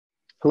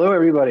Hello,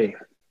 everybody.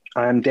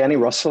 I'm Danny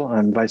Russell.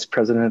 I'm Vice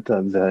President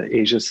of the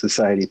Asia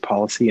Society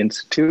Policy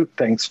Institute.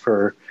 Thanks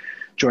for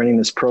joining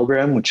this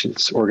program, which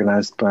is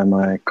organized by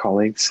my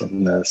colleagues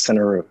in the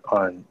Center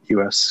on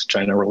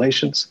U.S.-China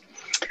Relations.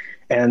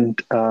 And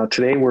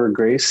today we're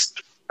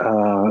graced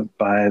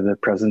by the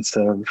presence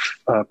of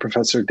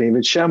Professor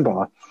David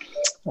Shambaugh.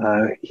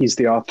 He's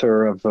the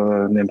author of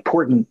an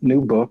important new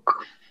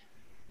book,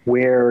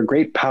 Where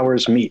Great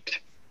Powers Meet,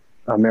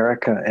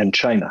 America and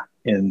China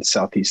in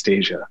Southeast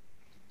Asia.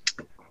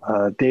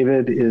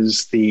 David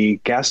is the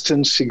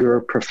Gaston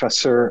Segur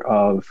Professor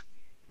of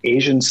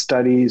Asian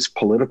Studies,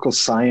 Political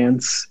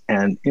Science,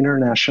 and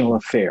International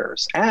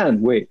Affairs.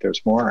 And wait,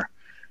 there's more.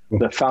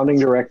 The founding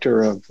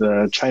director of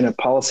the China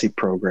Policy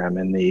Program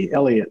in the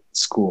Elliott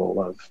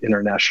School of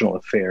International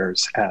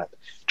Affairs at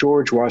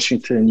George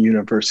Washington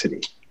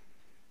University.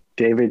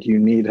 David, you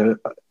need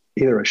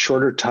either a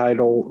shorter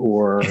title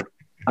or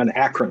an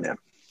acronym.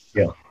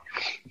 Yeah.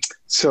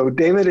 So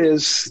David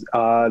is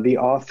the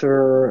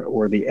author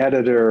or the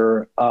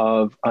editor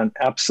of an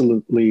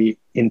absolutely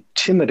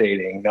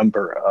intimidating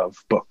number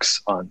of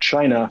books on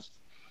China.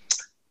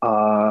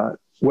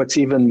 What's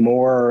even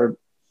more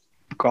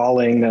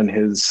galling than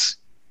his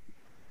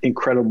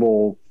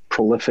incredible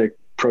prolific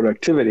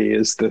productivity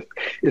is the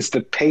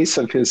pace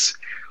of his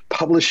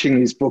publishing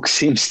these books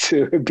seems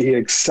to be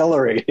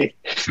accelerating.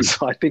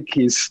 So I think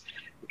he's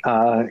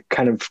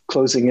kind of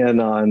closing in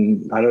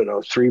on,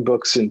 3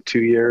 books in 2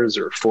 years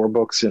or 4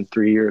 books in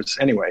 3 years.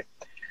 Anyway,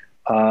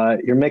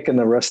 you're making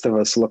the rest of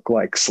us look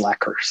like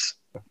slackers.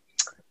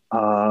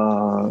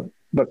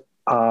 But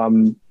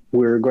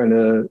we're going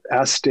to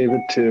ask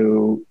David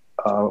to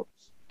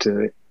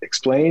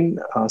explain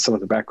some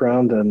of the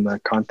background and the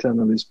content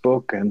of his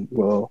book, and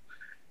we'll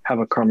have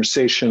a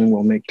conversation.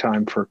 We'll make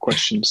time for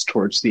questions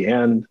towards the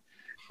end,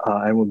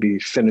 and we'll be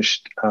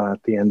finished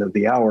at the end of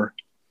the hour.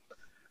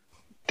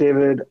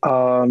 David,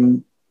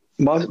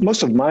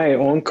 most of my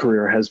own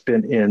career has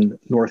been in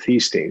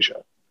Northeast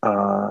Asia.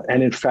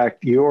 And in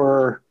fact,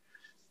 your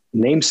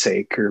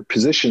namesake or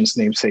position's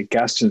namesake,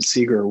 Gaston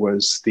Segur,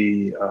 was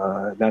the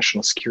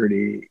National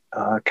Security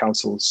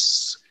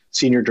Council's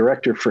senior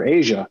director for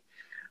Asia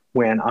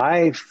when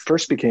I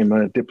first became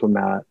a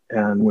diplomat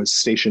and was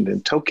stationed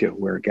in Tokyo,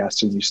 where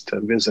Gaston used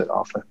to visit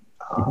often.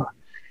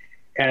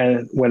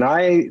 And when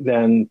I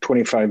then,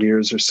 25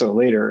 years or so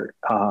later,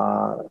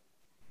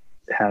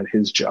 had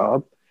his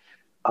job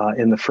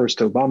in the first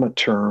Obama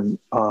term,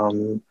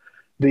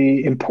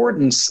 the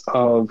importance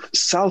of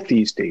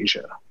Southeast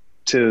Asia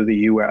to the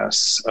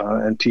U.S.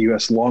 And to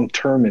U.S.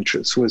 long-term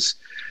interests was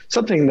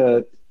something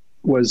that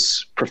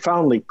was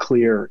profoundly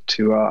clear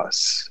to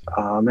us.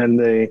 And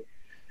the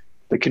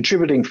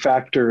contributing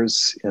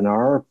factors in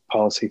our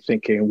policy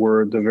thinking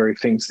were the very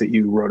things that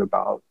you wrote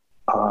about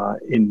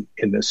in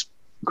this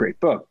great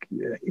book.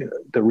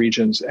 The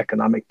region's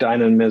economic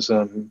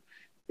dynamism,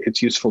 its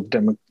youthful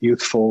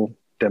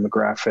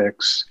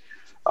demographics,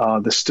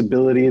 the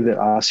stability that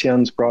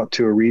ASEAN's brought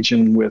to a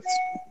region with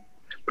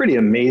pretty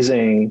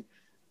amazing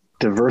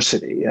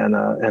diversity and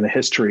a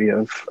history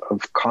of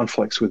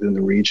conflicts within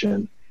the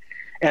region.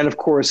 And of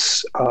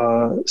course,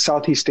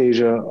 Southeast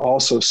Asia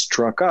also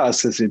struck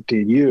us, as it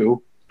did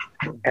you,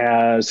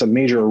 as a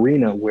major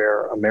arena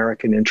where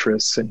American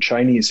interests and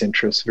Chinese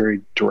interests very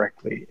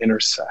directly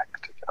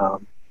intersect.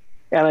 And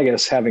I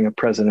guess having a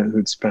president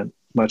who'd spent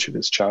much of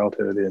his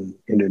childhood in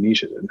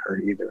Indonesia didn't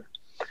hurt either.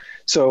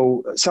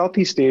 So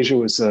Southeast Asia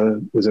was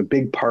a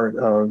big part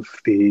of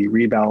the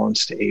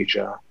rebalance to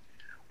Asia.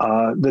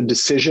 The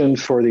decision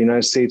for the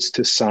United States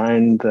to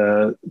sign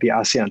the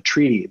ASEAN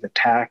Treaty, the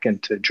TAC,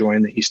 and to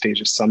join the East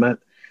Asia Summit,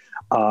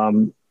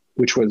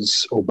 which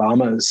was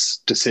Obama's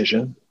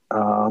decision,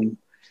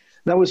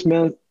 that was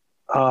meant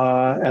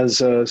as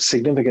a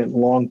significant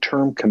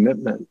long-term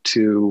commitment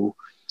to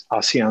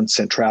ASEAN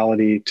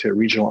centrality, to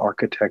regional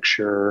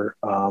architecture,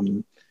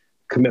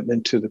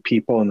 commitment to the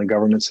people and the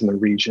governments in the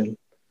region.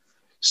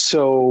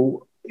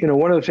 So,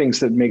 one of the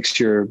things that makes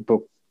your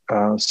book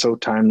so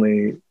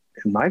timely,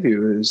 in my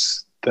view,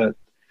 is that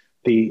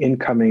the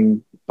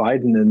incoming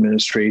Biden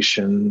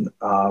administration,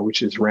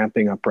 which is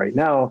ramping up right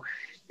now,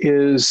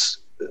 is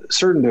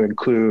certain to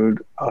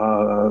include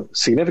a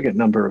significant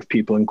number of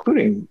people,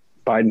 including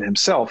Biden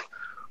himself,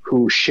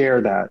 who share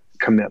that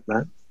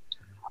commitment.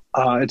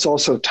 It's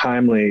also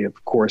timely,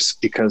 of course,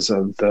 because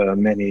of the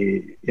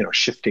many,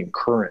 shifting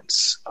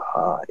currents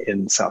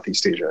in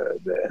Southeast Asia,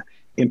 the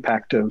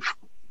impact of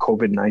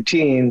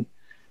COVID-19,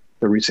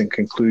 the recent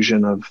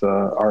conclusion of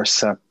the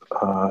RCEP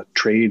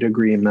trade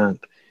agreement,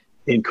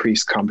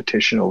 increased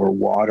competition over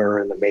water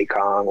in the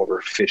Mekong, over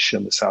fish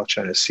in the South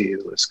China Sea,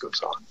 the list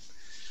goes on.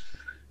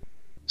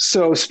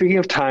 So speaking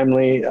of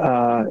timely,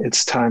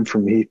 it's time for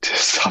me to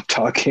stop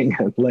talking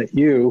and let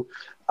you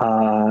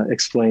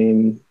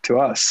explain to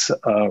us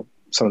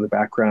some of the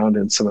background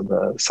and some of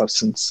the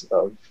substance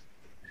of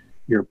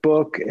your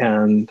book.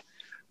 And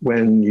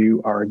when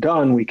you are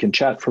done, we can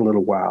chat for a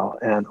little while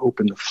and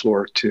open the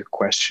floor to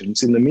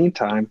questions. In the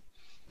meantime,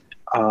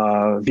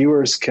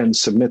 viewers can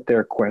submit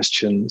their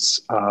questions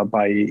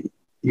by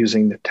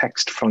using the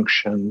text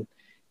function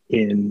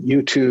in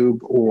YouTube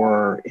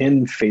or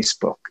in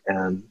Facebook,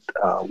 and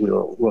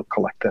we'll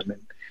collect them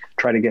and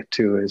try to get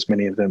to as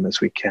many of them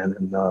as we can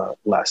in the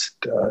last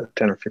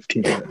 10 or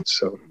 15 minutes.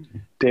 So,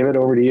 David,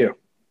 over to you.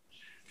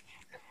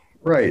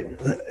 Right.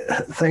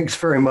 Thanks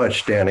very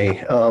much,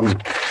 Danny.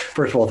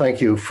 First of all,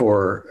 thank you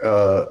for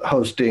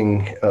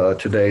hosting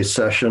today's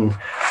session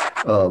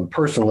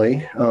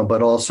personally,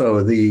 but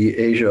also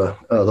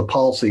the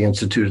Policy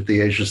Institute at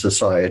the Asia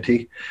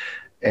Society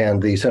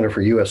and the Center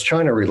for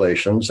U.S.-China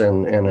Relations,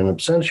 and in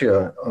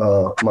absentia,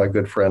 my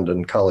good friend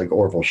and colleague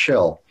Orville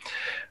Schell.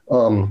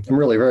 I'm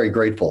really very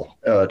grateful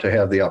to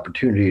have the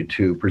opportunity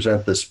to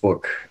present this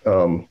book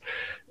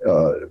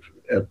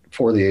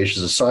for the Asia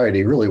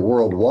Society, really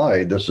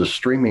worldwide. This is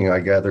streaming, I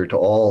gather, to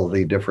all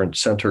the different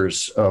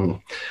centers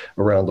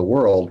around the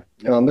world.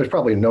 There's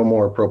probably no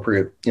more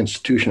appropriate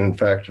institution, in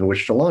fact, in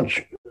which to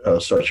launch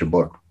such a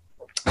book.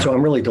 So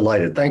I'm really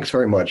delighted. Thanks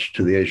very much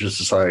to the Asia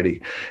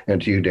Society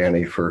and to you,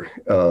 Danny, for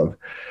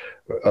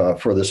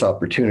this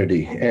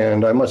opportunity.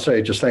 And I must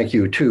say, just thank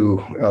you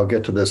too. I'll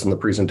get to this in the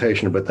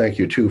presentation, but thank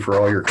you too for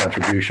all your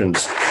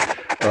contributions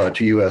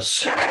to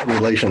U.S.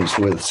 relations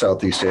with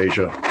Southeast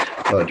Asia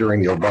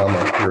during the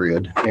Obama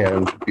period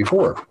and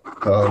before.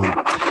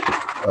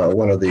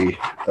 One of the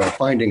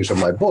findings of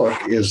my book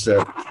is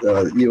that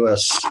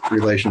U.S.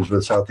 relations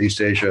with Southeast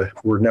Asia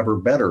were never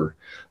better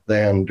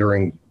than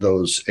during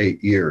those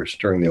 8 years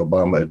during the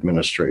Obama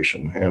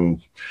administration.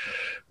 And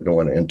I don't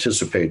want to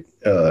anticipate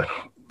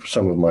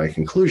some of my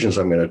conclusions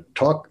I'm going to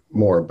talk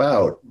more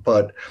about,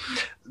 but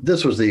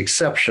this was the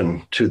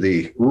exception to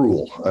the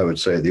rule, I would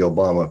say, the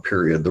Obama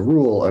period. The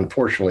rule,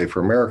 unfortunately, for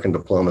American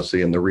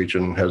diplomacy in the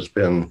region has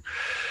been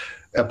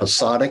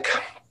episodic.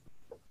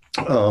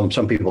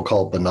 Some people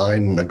call it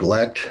benign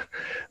neglect,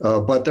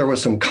 but there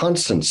was some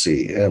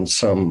constancy and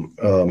some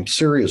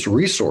serious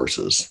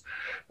resources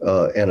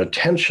and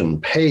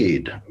attention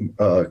paid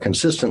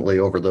consistently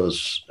over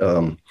those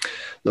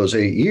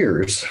 8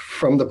 years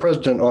from the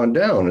president on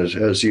down.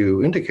 As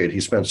you indicate,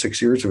 he spent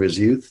 6 years of his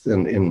youth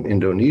in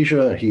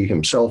Indonesia. He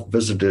himself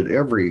visited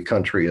every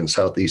country in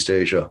Southeast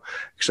Asia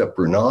except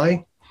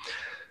Brunei,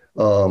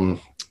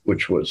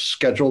 which was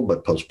scheduled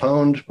but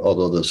postponed,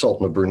 although the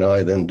Sultan of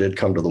Brunei then did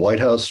come to the White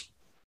House.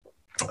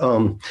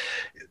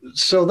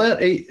 So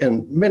that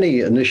and many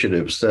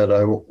initiatives that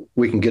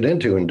we can get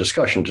into in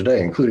discussion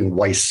today, including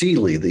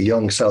Waisili, the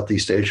Young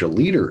Southeast Asia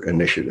Leader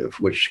Initiative,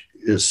 which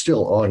is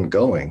still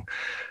ongoing.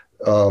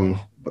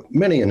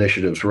 Many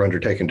initiatives were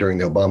undertaken during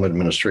the Obama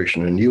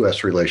administration in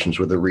U.S. relations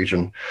with the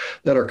region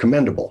that are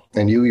commendable.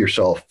 And you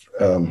yourself,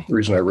 the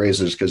reason I raise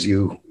this is because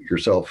you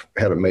yourself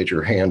had a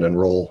major hand and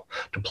role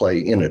to play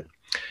in it.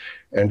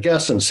 And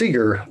Gaston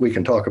Seeger, we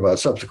can talk about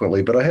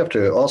subsequently, but I have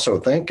to also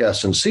thank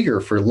Gaston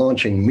Seeger for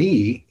launching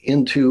me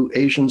into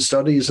Asian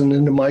studies and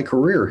into my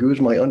career. He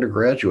was my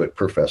undergraduate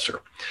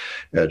professor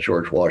at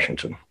George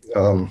Washington.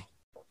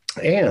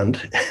 And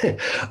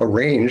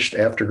arranged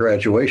after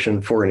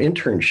graduation for an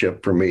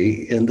internship for me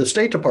in the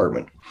State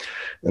Department,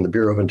 in the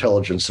Bureau of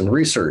Intelligence and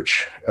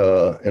Research,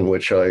 in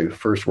which I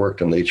first worked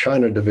in the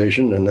China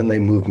division, and then they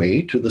moved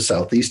me to the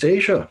Southeast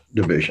Asia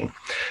division.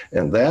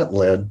 And that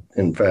led,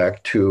 in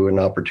fact, to an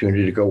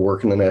opportunity to go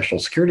work in the National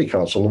Security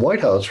Council in the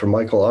White House for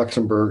Michael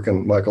Oxenberg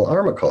and Michael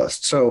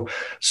Armacost. So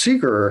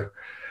Seeger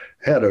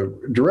had a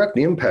direct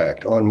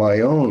impact on my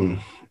own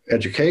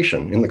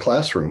education in the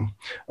classroom,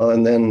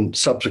 and then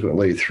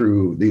subsequently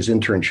through these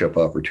internship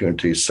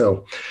opportunities.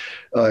 So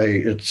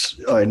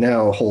I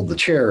now hold the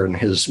chair in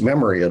his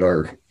memory at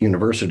our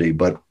university,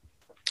 but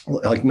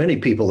like many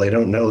people, they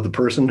don't know the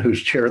person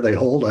whose chair they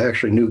hold. I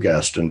actually knew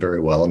Gaston very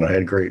well, and I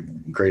had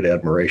great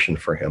admiration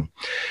for him.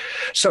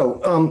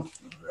 So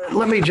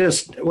let me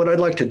what I'd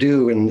like to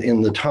do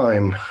in the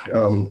time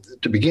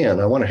to begin,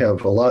 I want to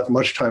have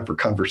much time for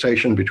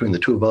conversation between the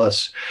two of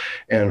us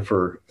and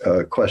for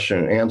question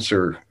and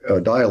answer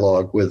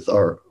dialogue with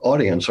our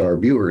audience, our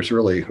viewers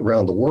really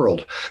around the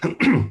world.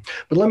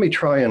 But let me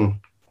try and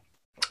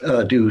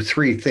do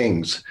three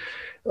things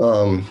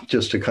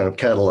just to kind of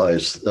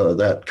catalyze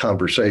that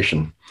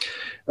conversation.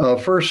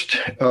 First,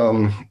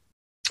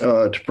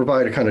 to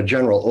provide a kind of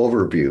general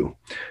overview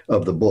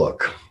of the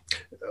book.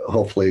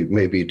 Hopefully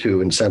maybe to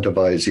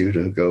incentivize you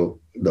to go,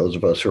 those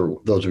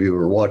of you who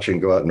are watching,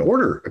 go out and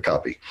order a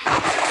copy.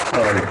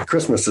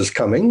 Christmas is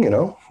coming,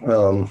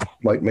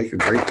 might make a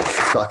great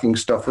stocking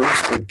stuffer,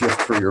 a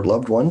gift for your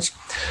loved ones.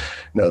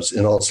 No,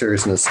 in all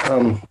seriousness.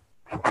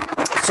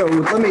 So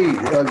let me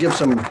give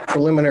some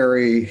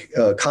preliminary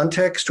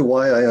context to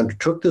why I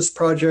undertook this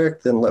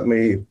project, then let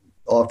me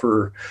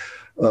offer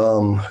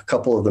a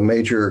couple of the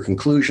major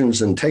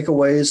conclusions and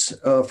takeaways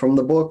from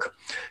the book,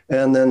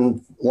 and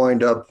then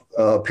wind up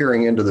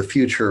peering into the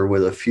future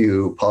with a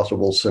few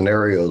possible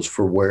scenarios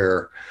for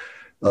where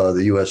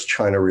the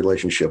U.S.-China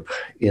relationship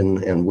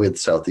in and with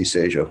Southeast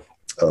Asia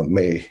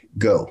may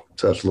go.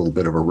 So that's a little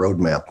bit of a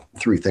roadmap,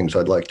 three things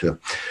I'd like to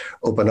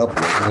open up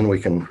with, and then we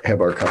can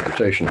have our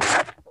conversation.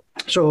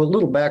 So a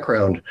little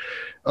background.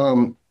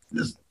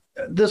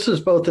 This is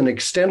both an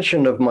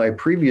extension of my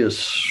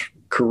previous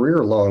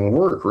career-long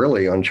work,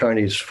 really, on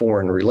Chinese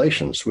foreign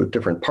relations with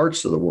different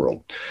parts of the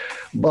world.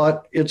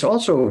 But it's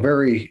also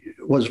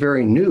was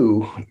very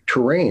new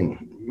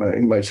terrain.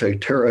 You might say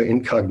terra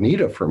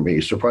incognita for me,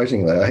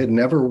 surprisingly. I had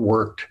never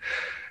worked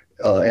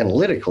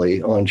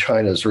analytically on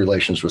China's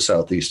relations with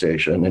Southeast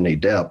Asia in any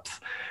depth.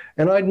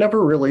 And I'd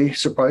never really,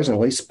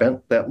 surprisingly,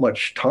 spent that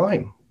much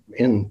time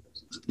in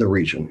the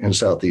region in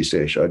Southeast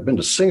Asia. I'd been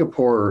to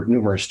Singapore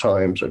numerous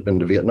times. I'd been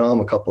to Vietnam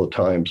a couple of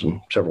times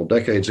and several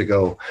decades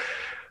ago,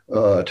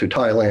 to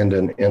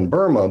Thailand and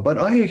Burma. But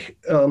I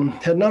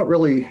had not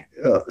really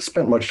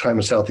spent much time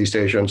in Southeast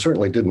Asia and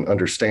certainly didn't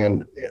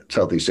understand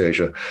Southeast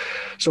Asia.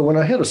 So when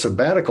I had a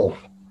sabbatical,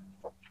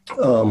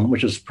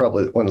 which is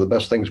probably one of the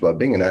best things about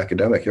being an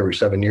academic, every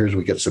 7 years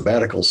we get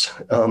sabbaticals.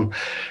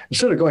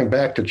 Instead of going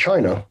back to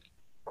China,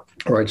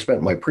 where I'd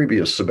spent my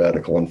previous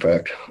sabbatical, in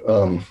fact,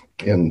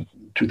 in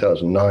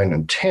 2009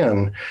 and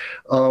 10,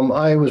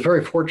 I was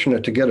very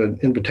fortunate to get an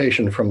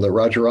invitation from the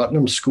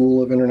Rajaratnam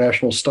School of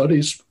International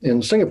Studies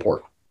in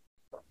Singapore,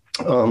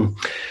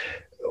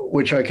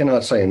 which I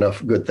cannot say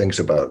enough good things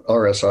about.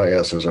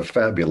 RSIS is a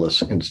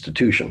fabulous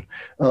institution.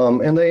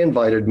 And they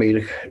invited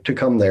me to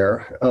come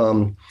there,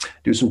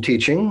 do some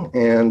teaching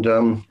and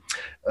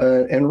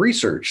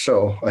research.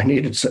 So I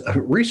needed a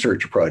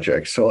research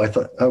project. So I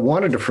thought I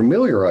wanted to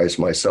familiarize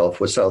myself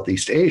with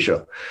Southeast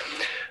Asia,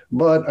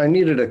 but I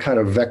needed a kind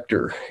of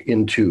vector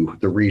into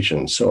the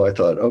region. So I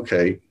thought,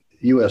 okay,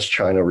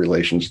 U.S.-China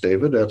relations,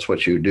 David, that's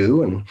what you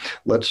do. And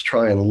let's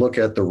try and look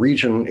at the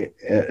region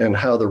and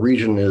how the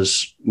region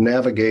is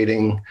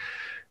navigating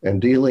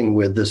and dealing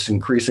with this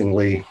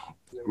increasingly,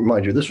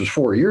 mind you, this was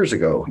 4 years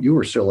ago. You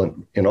were still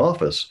in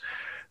office.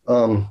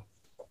 Actually,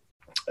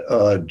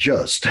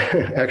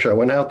 I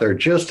went out there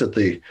just at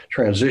the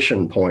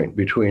transition point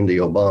between the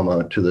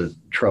Obama to the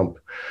Trump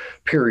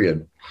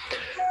period.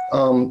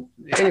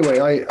 Anyway,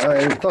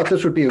 I thought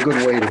this would be a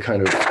good way to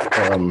kind of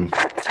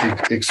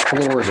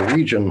explore the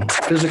region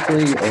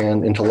physically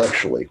and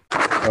intellectually.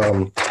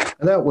 And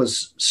that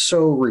was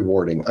so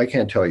rewarding. I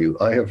can't tell you.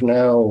 I have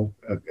now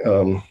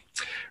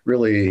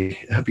really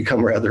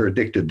become rather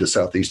addicted to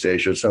Southeast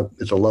Asia.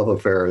 It's a love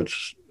affair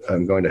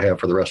I'm going to have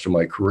for the rest of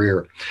my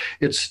career.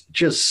 It's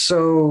just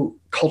so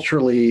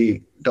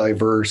culturally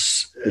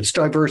diverse. It's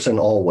diverse in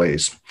all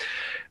ways.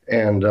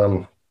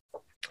 And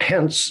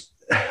hence,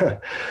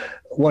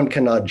 one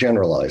cannot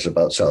generalize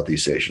about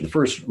Southeast Asia. The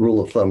first rule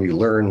of thumb you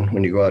learn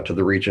when you go out to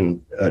the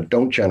region,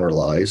 don't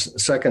generalize. The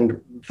second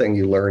thing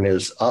you learn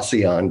is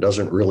ASEAN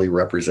doesn't really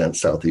represent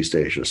Southeast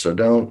Asia. So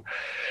don't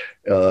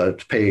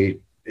pay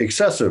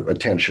excessive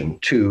attention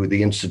to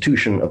the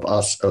institution of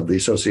the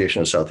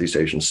Association of Southeast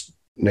Asian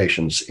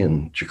Nations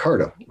in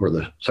Jakarta, where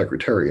the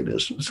Secretariat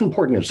is. It's an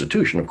important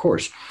institution, of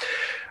course,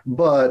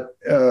 but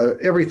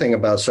everything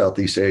about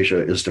Southeast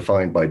Asia is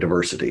defined by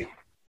diversity.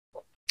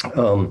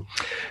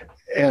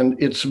 And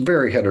it's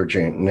very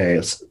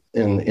heterogeneous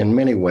in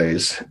many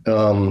ways,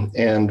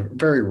 and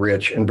very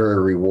rich and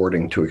very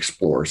rewarding to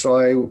explore. So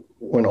I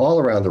went all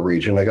around the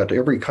region. I got to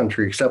every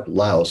country except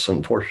Laos.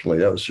 Unfortunately,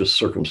 that was just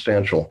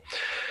circumstantial.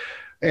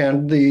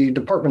 And the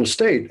Department of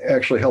State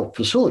actually helped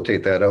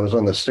facilitate that. I was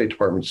on the State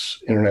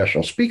Department's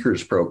International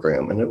Speakers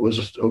Program, and it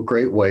was a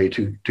great way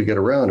to get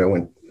around. I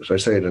went, as I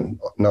say, to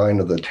 9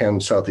 of the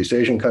 10 Southeast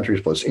Asian countries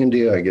plus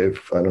India. I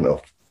gave,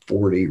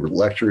 40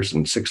 lectures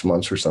in 6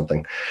 months or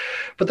something.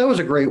 But that was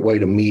a great way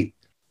to meet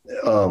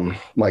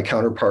my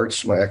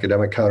counterparts, my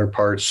academic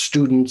counterparts,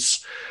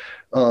 students,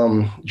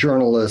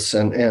 journalists,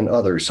 and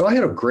others. So I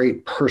had a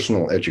great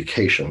personal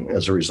education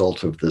as a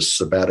result of this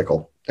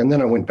sabbatical. And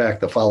then I went back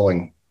the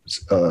following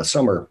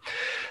summer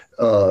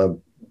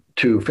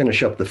to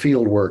finish up the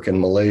field work in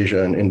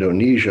Malaysia and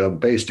Indonesia,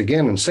 based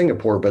again in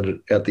Singapore, but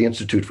at the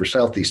Institute for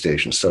Southeast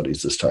Asian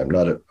Studies this time,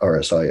 not at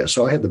RSIS.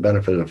 So I had the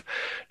benefit of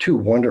 2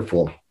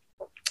 wonderful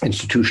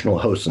institutional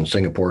hosts in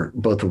Singapore,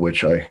 both of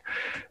which I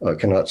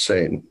cannot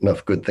say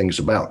enough good things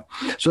about.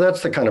 So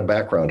that's the kind of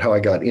background, how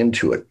I got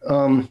into it.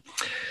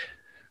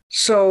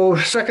 So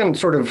second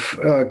sort of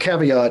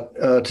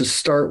caveat to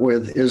start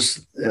with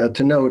is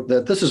to note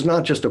that this is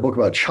not just a book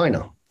about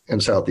China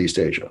and Southeast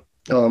Asia.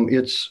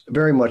 It's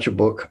very much a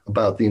book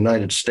about the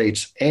United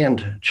States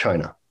and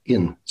China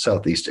in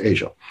Southeast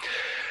Asia.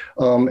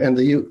 And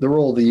the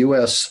role of the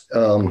U.S.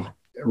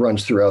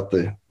 Runs throughout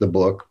the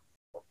book.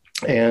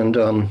 And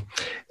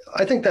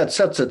I think that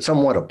sets it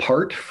somewhat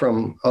apart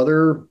from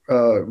other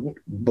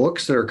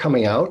books that are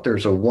coming out.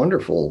 There's a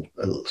wonderful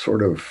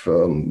sort of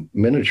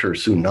miniature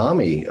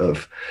tsunami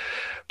of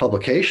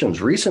publications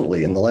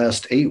recently. In the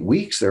last 8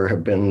 weeks, there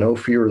have been no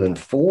fewer than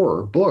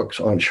 4 books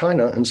on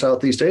China and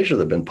Southeast Asia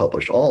that have been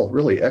published, all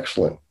really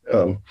excellent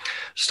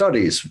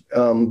studies.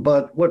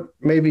 But what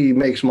maybe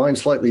makes mine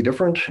slightly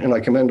different, and I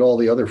commend all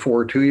the other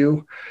 4 to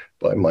you,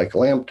 by Mike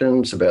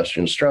Lampton,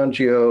 Sebastian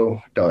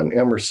Strangio, Don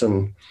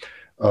Emerson,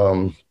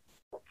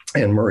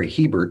 and Murray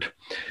Hebert,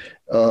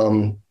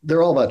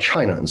 They're all about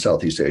China and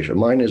Southeast Asia.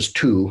 Mine is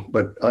too,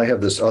 but I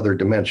have this other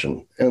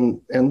dimension.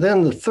 And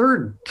then the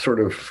third sort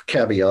of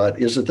caveat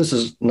is that this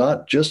is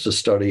not just a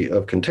study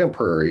of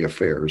contemporary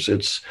affairs.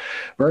 It's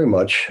very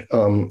much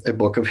a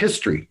book of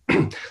history.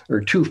 There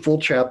are 2 full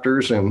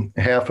chapters and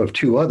half of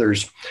 2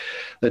 others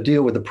that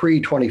deal with the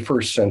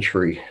pre-21st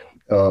century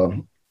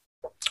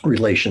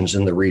relations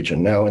in the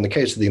region. Now, in the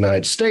case of the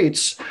United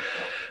States,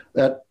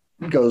 that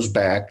goes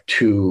back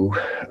to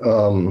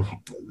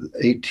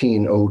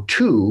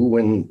 1802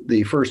 when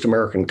the first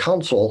American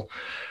consul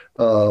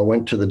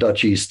went to the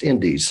Dutch East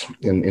Indies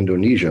in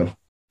Indonesia.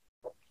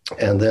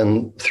 And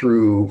then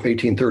through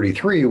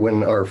 1833,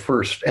 when our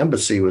first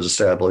embassy was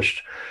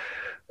established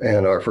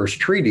and our first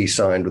treaty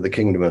signed with the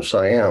Kingdom of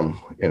Siam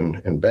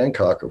in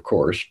Bangkok, of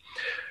course.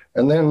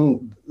 And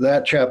then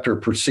that chapter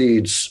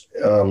proceeds.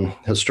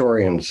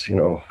 Historians,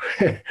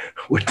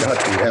 would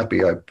not be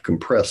happy. I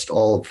compressed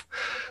all of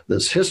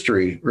this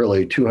history,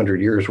 really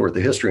 200 years worth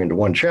of history into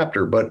one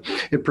chapter, but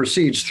it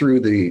proceeds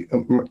through the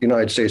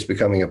United States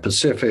becoming a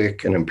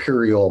Pacific, an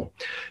imperial,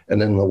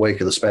 and in the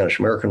wake of the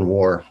Spanish-American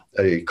War,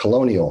 a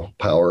colonial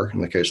power, in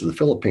the case of the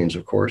Philippines,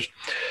 of course.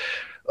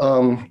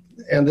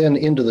 And then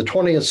into the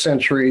 20th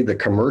century, the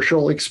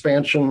commercial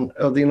expansion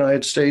of the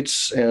United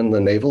States and the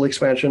naval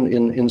expansion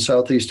in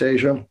Southeast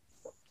Asia.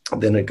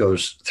 Then it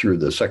goes through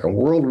the Second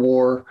World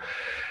War,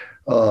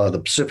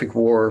 the Pacific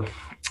War,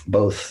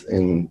 both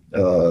in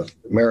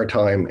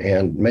maritime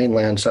and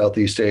mainland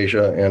Southeast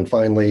Asia, and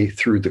finally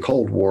through the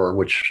Cold War,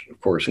 which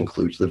of course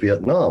includes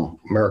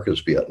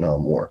America's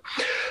Vietnam War.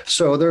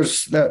 So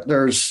there's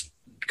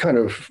kind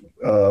of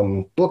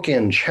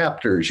bookend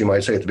chapters, you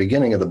might say, at the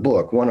beginning of the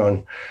book, one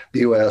on the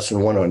U.S.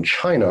 and one on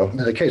China. In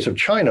the case of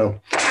China,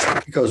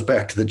 it goes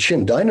back to the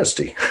Qin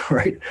dynasty,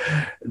 right?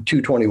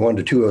 221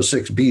 to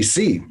 206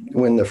 BC,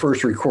 when the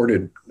first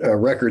recorded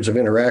records of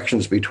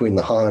interactions between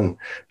the Han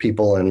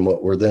people and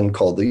what were then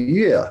called the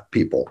Yue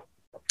people,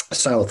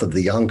 south of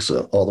the Yangtze,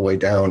 all the way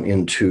down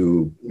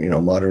into,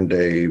 modern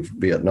day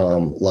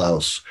Vietnam,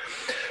 Laos,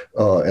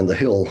 and the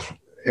hill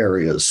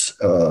areas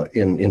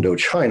in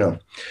Indochina.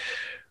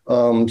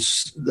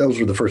 Those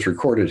were the first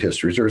recorded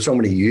histories. There are so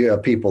many Yue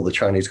people, the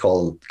Chinese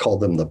call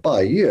them the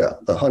Bai Yue,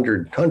 the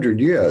 100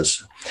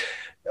 years.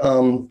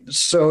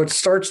 So it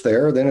starts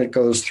there. Then it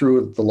goes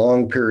through the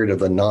long period of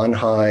the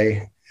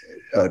Nanhai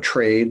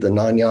trade, the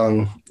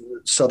Nanyang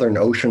Southern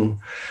Ocean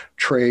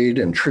trade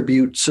and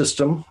tribute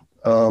system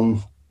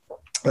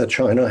that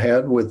China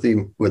had with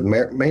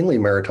mainly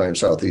maritime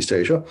Southeast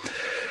Asia.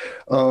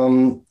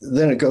 Then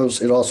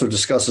it also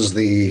discusses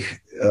the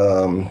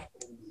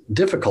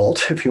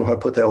difficult, if you want to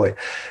put it that way,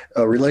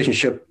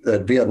 relationship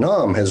that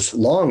Vietnam has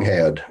long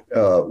had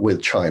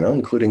with China,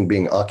 including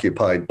being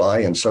occupied by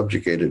and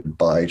subjugated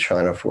by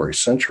China for a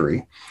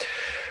century.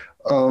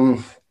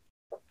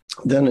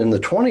 Then in the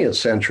 20th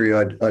century,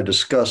 I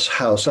discuss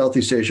how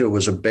Southeast Asia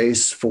was a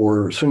base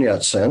for Sun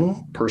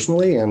Yat-sen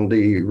personally and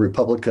the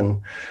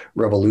Republican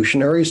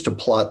revolutionaries to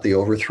plot the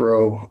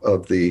overthrow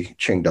of the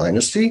Qing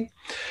dynasty.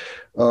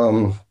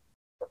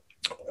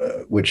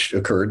 Which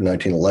occurred in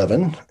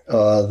 1911.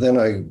 Then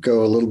I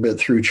go a little bit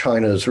through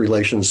China's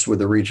relations with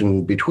the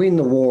region between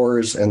the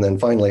wars. And then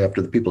finally,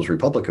 after the People's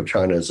Republic of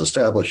China is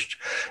established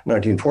in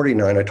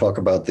 1949, I talk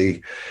about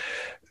the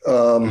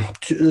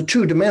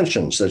 2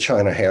 dimensions that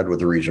China had with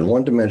the region.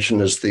 One dimension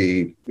is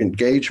the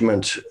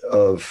engagement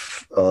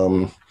of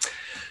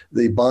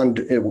the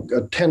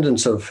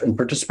attendance of and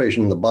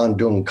participation in the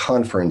Bandung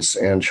Conference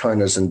and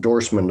China's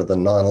endorsement of the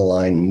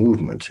non-aligned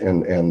movement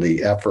and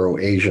the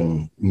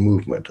Afro-Asian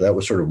movement. That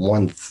was sort of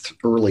one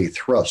early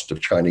thrust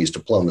of Chinese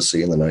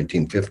diplomacy in the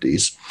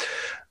 1950s.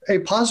 A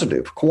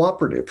positive,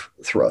 cooperative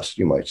thrust,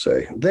 you might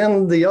say.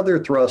 Then the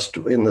other thrust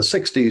in the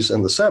 60s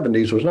and the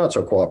 70s was not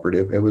so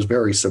cooperative. It was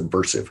very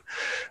subversive.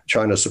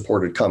 China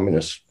supported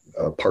communist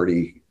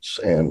parties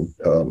and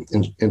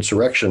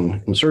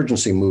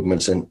insurgency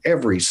movements in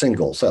every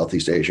single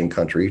Southeast Asian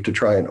country to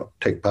try and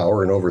take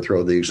power and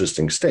overthrow the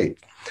existing state.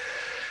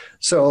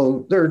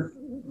 So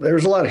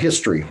there's a lot of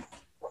history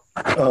in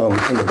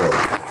the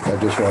book. I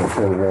just want to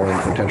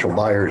forewarn potential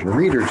buyers and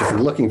readers, if you're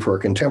looking for a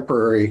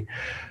contemporary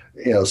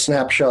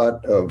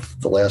snapshot of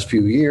the last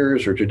few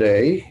years or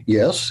today,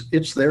 yes,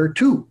 it's there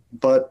too,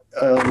 but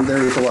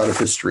there's a lot of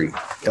history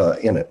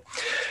in it.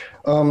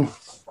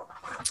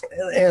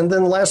 And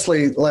then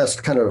lastly,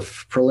 last kind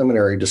of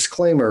preliminary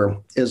disclaimer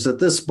is that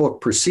this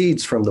book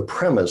proceeds from the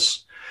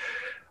premise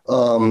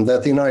that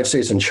the United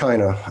States and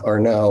China are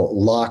now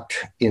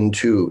locked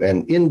into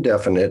an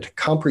indefinite,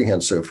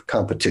 comprehensive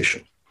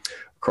competition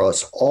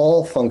across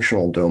all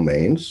functional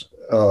domains.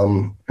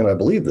 And I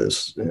believe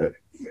this,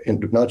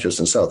 not just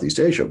in Southeast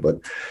Asia, but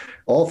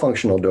all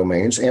functional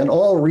domains and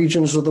all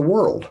regions of the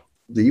world.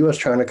 The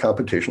U.S.-China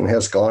competition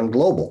has gone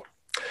global.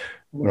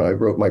 When I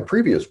wrote my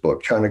previous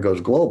book, China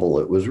Goes Global,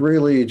 it was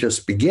really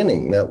just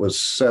beginning. That was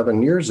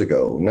 7 years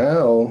ago.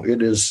 Now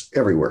it is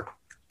everywhere.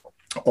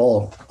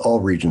 all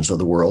regions of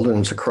the world, and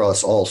it's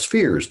across all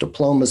spheres: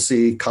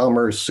 diplomacy,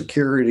 commerce,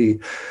 security,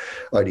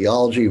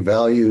 ideology,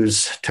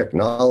 values,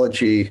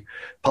 technology,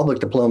 public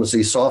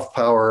diplomacy, soft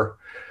power,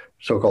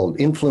 so-called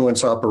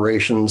influence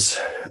operations,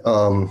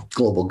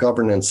 global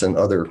governance, and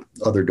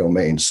other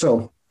domains.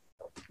 So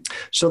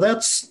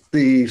that's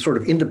the sort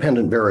of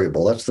independent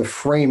variable. That's the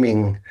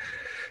framing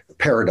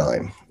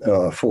paradigm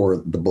for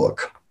the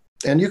book.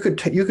 And you could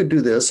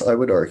do this, I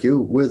would argue,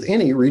 with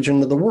any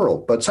region of the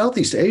world. But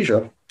Southeast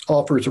Asia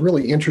offers a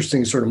really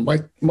interesting sort of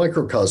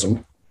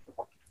microcosm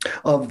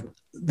of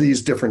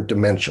these different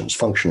dimensions,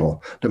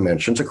 functional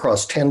dimensions,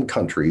 across 10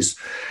 countries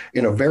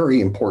in a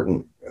very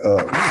important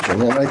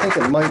region. And I think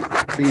it might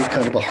be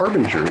kind of a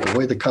harbinger. The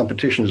way the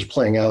competition is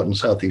playing out in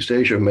Southeast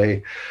Asia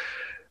may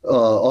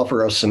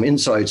offer us some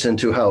insights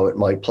into how it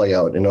might play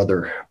out in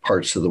other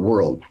parts of the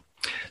world.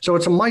 So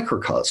it's a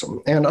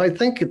microcosm. And I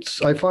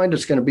find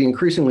it's going to be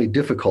increasingly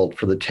difficult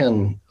for the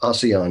 10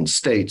 ASEAN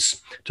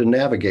states to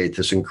navigate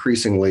this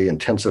increasingly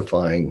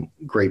intensifying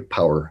great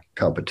power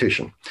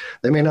competition.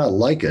 They may not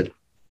like it,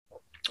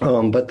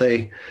 but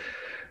they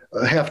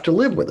have to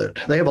live with it.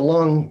 They have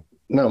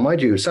now,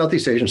 mind you,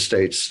 Southeast Asian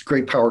states,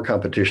 great power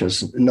competition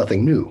is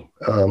nothing new.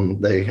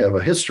 They have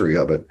a history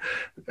of it,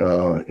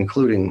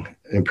 including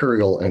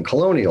imperial and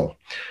colonial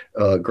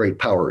great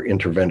power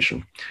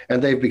intervention. And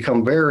they've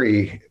become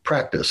very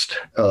practiced.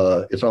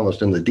 It's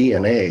almost in the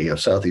DNA of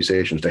Southeast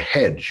Asians to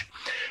hedge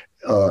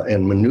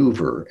and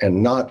maneuver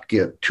and not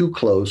get too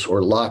close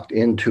or locked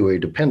into a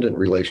dependent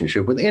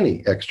relationship with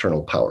any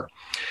external power.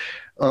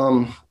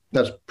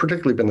 That's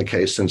particularly been the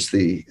case since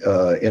the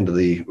end of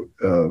the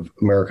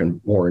American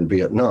war in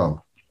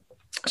Vietnam.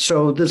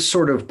 So this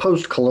sort of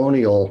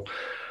post-colonial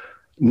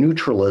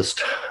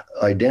neutralist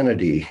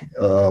identity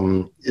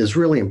is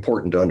really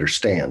important to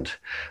understand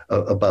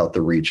about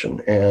the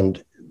region.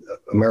 And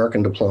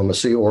American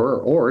diplomacy,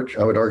 or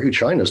I would argue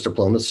China's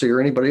diplomacy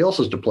or anybody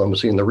else's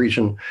diplomacy in the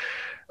region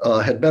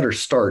had better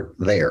start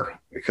there.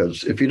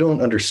 Because if you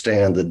don't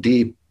understand the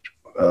deep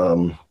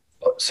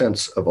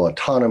sense of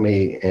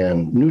autonomy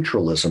and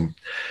neutralism,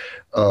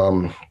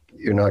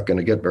 you're not going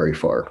to get very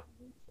far.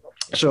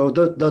 So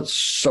that's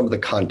some of the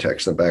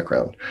context and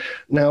background.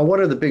 Now, what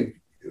are the big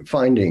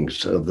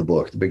findings of the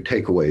book, the big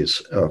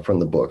takeaways from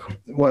the book?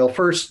 Well,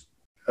 first,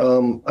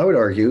 I would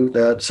argue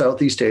that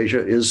Southeast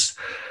Asia is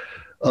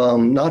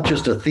not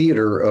just a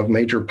theater of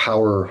major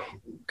power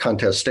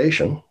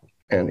contestation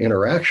and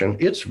interaction.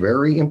 It's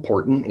very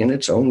important in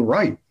its own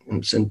right.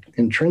 It's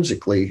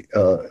intrinsically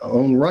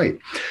own right.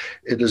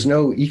 It is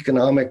no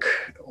economic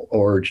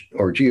or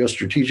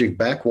geostrategic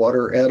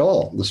backwater at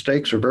all. The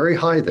stakes are very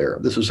high there.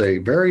 This is a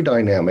very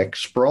dynamic,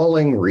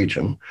 sprawling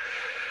region,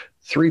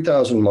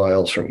 3,000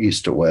 miles from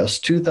east to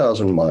west,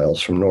 2,000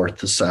 miles from north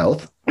to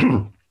south,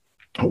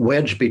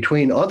 wedged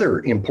between other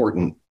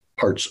important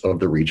parts of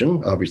the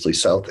region, obviously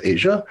South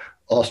Asia,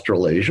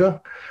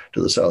 Australasia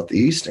to the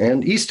southeast,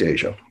 and East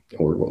Asia,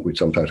 or what we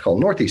sometimes call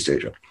Northeast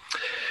Asia.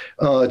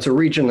 It's a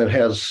region that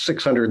has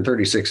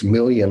 636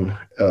 million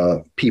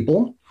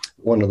people,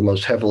 one of the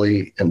most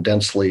heavily and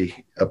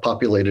densely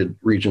populated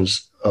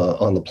regions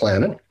on the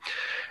planet.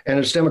 And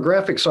its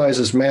demographic size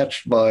is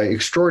matched by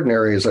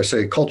extraordinary, as I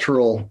say,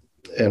 cultural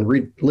and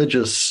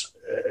religious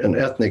and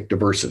ethnic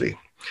diversity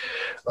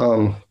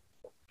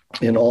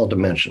in all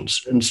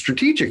dimensions. And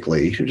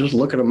strategically, you just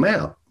look at a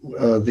map.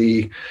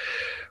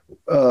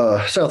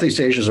 Southeast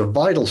Asia is of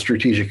vital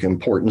strategic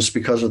importance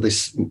because of the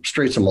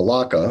Straits of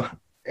Malacca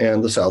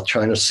and the South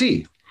China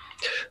Sea,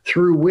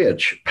 through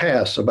which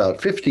pass about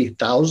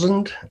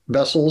 50,000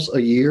 vessels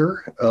a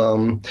year,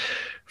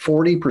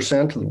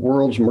 40% of the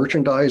world's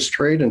merchandise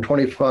trade and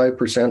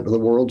 25% of the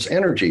world's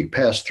energy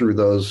pass through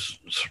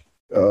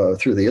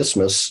through the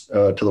isthmus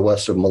to the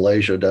west of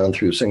Malaysia, down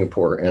through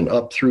Singapore, and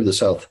up through the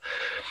South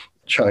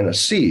China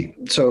Sea.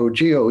 So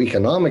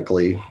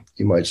geoeconomically,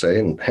 you might say,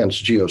 and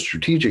hence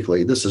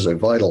geostrategically, this is a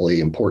vitally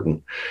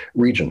important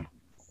region.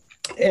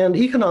 And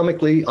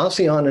economically,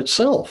 ASEAN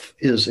itself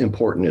is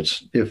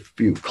important.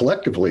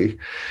 Collectively,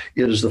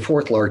 it is the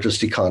fourth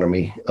largest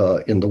economy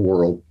in the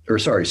world,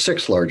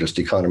 sixth largest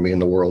economy in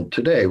the world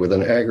today, with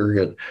an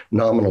aggregate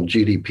nominal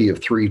GDP of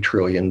 $3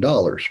 trillion.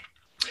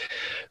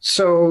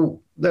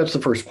 So that's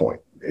the first point.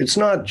 It's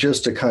not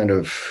just a kind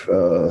of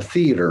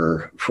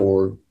theater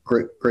for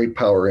great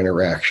power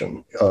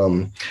interaction.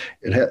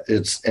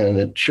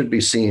 It should be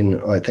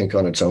seen, I think,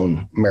 on its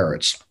own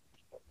merits.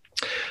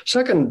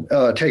 Second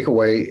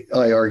takeaway,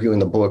 I argue in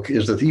the book,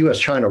 is that the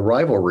U.S.-China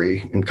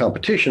rivalry and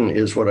competition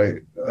is what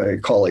I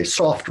call a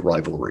soft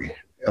rivalry,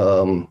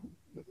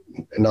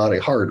 not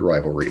a hard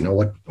rivalry. Now,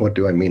 what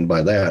do I mean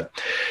by that?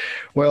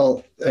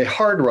 Well, a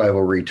hard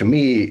rivalry to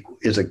me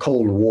is a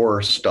Cold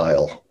War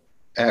style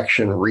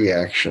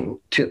action-reaction,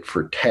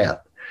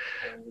 tit-for-tat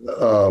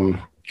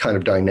kind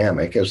of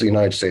dynamic, as the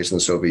United States and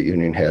the Soviet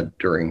Union had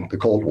during the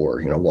Cold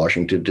War.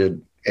 Washington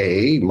did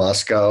A,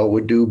 Moscow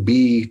would do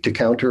B to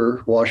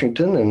counter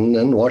Washington, and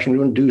then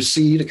Washington would do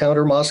C to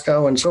counter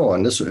Moscow, and so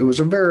on. It was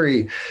a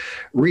very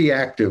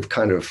reactive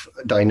kind of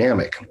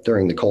dynamic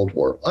during the Cold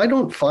War. I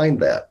don't find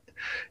that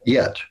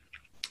yet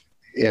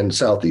in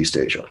Southeast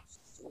Asia.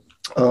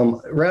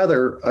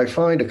 Rather, I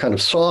find a kind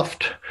of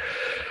soft,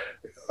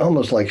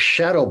 almost like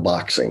shadow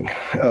boxing,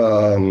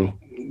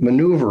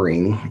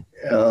 maneuvering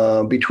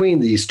between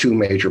these two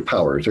major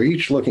powers. They're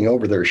each looking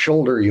over their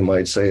shoulder, you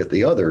might say, at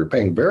the other,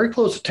 paying very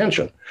close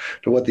attention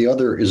to what the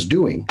other is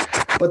doing,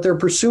 but they're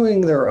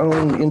pursuing their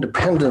own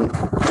independent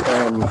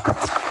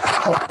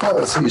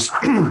policies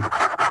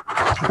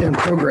and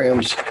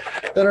programs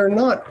that are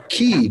not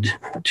keyed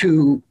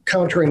to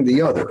countering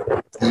the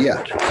other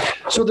yet.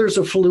 So there's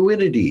a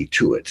fluidity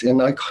to it.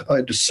 And I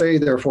just say,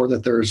 therefore,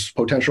 that there's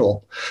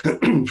potential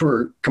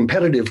for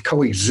competitive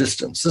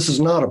coexistence. This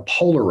is not a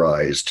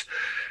polarized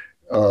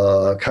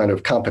kind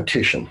of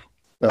competition.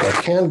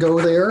 It can go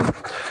there.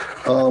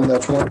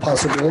 That's one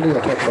possibility.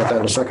 I'll talk about that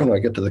in a second when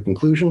I get to the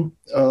conclusion.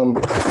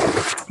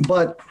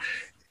 But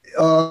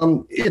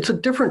it's a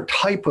different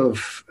type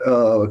of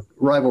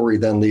rivalry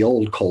than the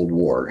old Cold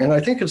War. And I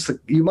think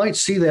you might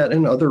see that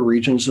in other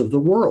regions of the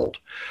world,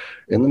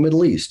 in the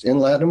Middle East, in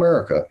Latin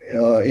America,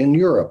 in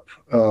Europe,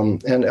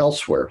 and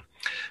elsewhere.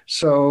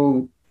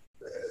 So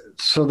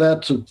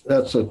that's a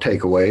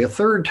takeaway. A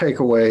third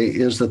takeaway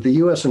is that the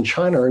U.S. and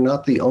China are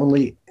not the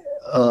only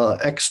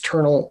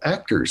external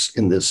actors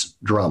in this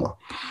drama.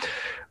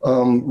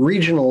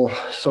 Regional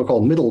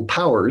so-called middle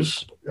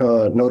powers,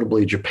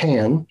 notably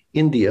Japan,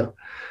 India,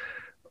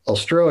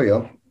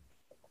 Australia,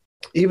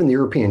 even the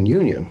European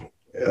Union,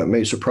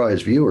 may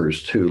surprise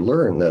viewers to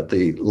learn that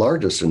the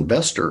largest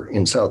investor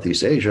in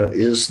Southeast Asia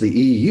is the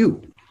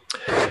EU.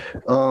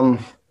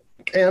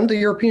 And the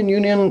European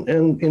Union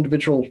and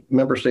individual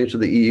member states of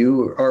the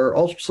EU are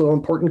also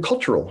important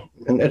cultural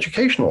and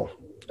educational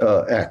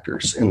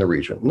actors in the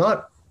region,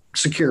 not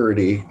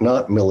security,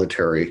 not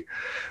military,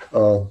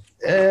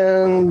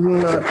 and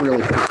not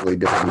really particularly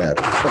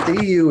diplomatic. But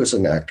the EU is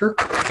an actor.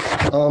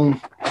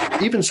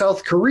 Even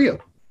South Korea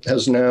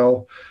has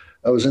now,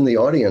 I was in the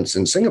audience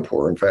in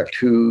Singapore, in fact,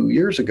 2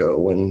 years ago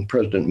when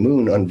President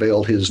Moon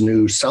unveiled his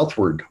new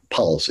southward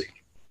policy.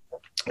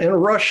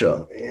 And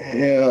Russia,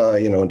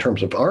 in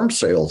terms of arms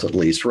sales, at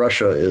least,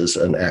 Russia is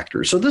an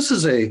actor. So this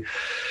is a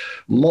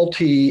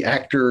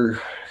multi-actor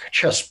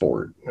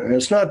chessboard. And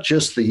it's not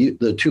just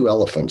the two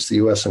elephants, the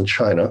U.S. and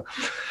China.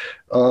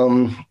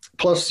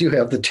 Plus, you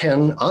have the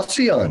 10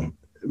 ASEAN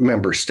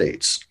member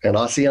states and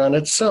ASEAN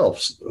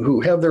itself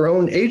who have their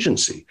own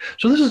agency.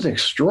 So this is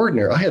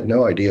extraordinary. I had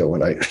no idea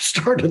when I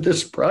started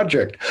this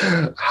project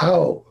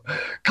how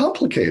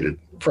complicated,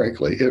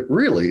 frankly. It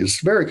really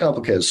is very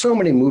complicated. So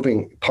many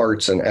moving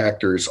parts and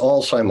actors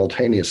all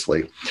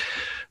simultaneously.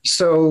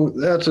 So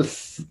that's a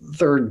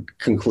third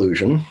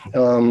conclusion,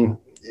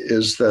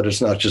 is that it's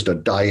not just a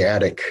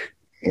dyadic,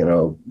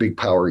 big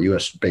power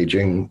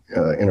U.S.-Beijing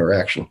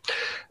interaction.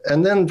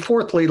 And then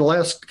fourthly, the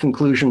last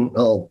conclusion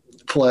I'll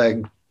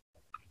flag,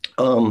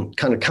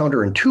 kind of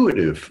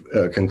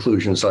counterintuitive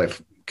conclusions I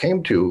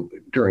came to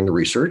during the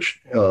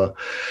research.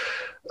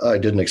 I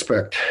didn't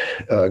expect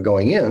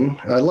going in.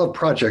 I love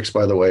projects,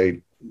 by the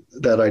way,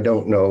 that I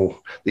don't know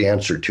the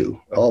answer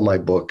to. All my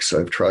books,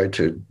 I've tried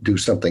to do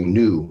something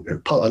new.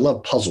 I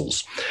love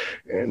puzzles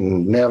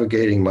and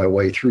navigating my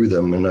way through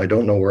them, and I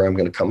don't know where I'm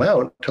going to come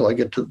out until I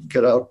get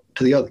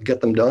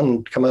them done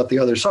and come out the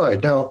other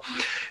side. Now,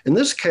 in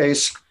this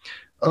case,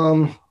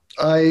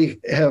 I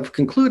have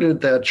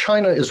concluded that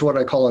China is what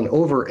I call an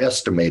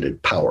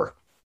overestimated power,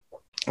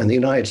 and the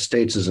United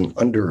States is an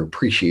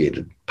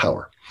underappreciated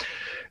power.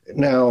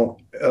 Now,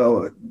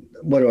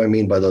 what do I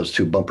mean by those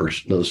two bumper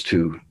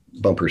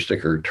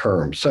sticker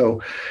terms?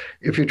 So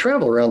if you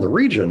travel around the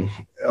region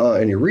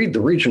and you read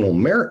the regional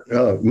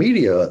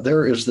media,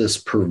 there is this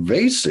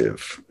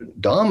pervasive,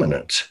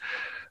 dominant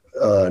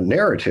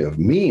narrative,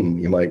 meme,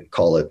 you might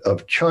call it,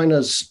 of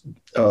China's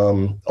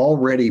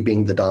already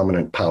being the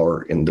dominant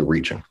power in the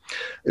region.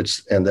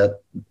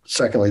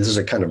 Secondly, this is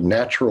a kind of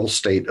natural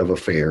state of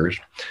affairs.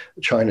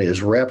 China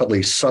is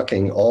rapidly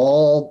sucking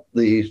all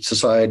the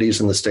societies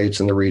and the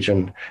states in the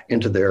region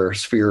into their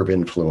sphere of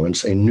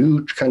influence. A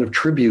new kind of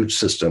tribute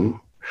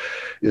system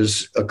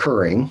is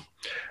occurring,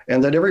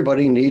 and that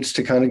everybody needs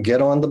to kind of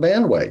get on the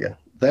bandwagon.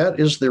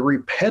 That is the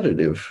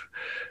repetitive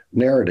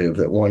narrative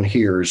that one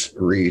hears,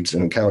 reads,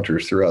 and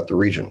encounters throughout the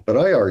region. But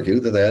I argue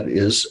that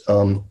is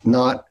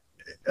not,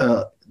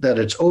 that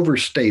it's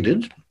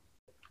overstated,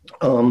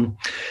 and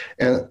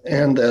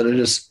that it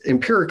is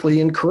empirically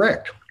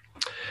incorrect,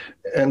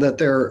 and that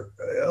there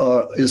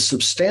is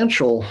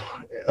substantial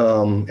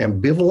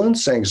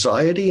ambivalence,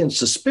 anxiety, and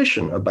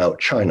suspicion about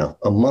China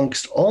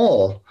amongst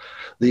all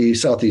the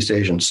Southeast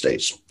Asian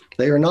states.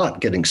 They are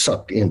not getting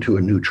sucked into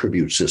a new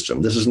tribute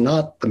system. This is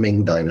not the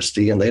Ming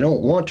Dynasty, and they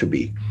don't want to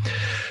be.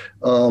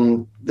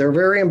 They're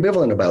very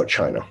ambivalent about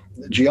China.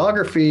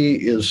 Geography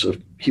is a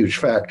huge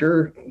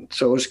factor,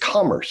 so is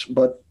commerce,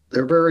 but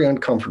they're very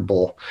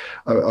uncomfortable,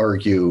 I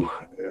argue,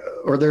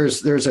 or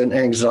there's an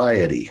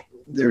anxiety.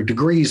 There are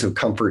degrees of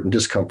comfort and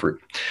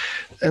discomfort.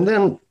 And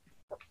then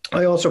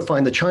I also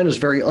find that China's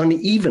very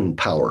uneven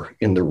power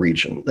in the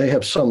region. They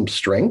have some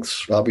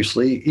strengths.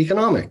 Obviously,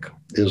 economic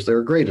is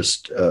their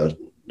greatest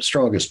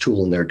strongest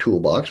tool in their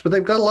toolbox, but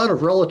they've got a lot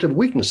of relative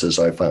weaknesses,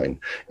 I find.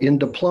 In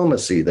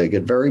diplomacy, they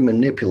get very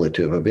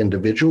manipulative of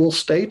individual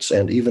states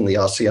and even the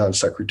ASEAN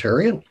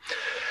Secretariat.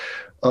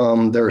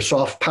 Their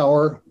soft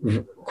power,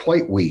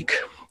 quite weak.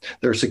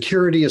 Their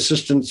security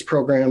assistance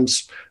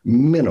programs,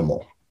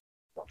 minimal.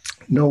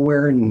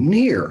 Nowhere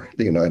near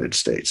the United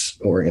States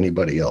or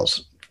anybody else.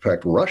 In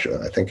fact,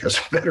 Russia, I think, has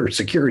better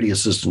security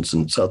assistance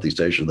in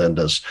Southeast Asia than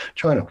does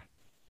China.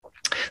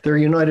 Their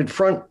United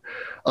Front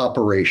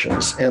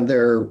operations and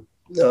their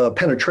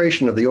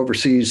penetration of the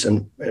overseas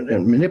and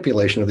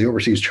manipulation of the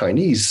overseas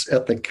Chinese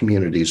ethnic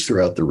communities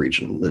throughout the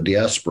region, the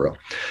diaspora.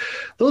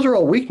 Those are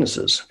all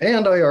weaknesses.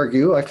 And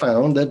I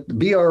found that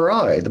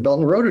BRI, the Belt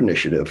and Road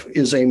Initiative,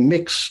 is a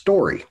mixed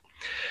story.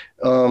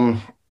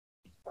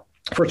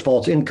 First of all,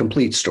 it's an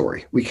incomplete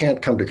story. We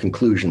can't come to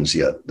conclusions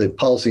yet. The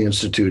Policy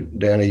Institute,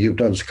 Danny, you've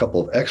done a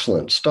couple of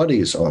excellent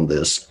studies on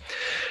this.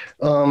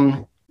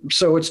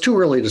 So it's too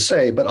early to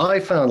say, but I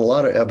found a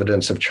lot of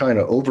evidence of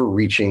China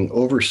overreaching,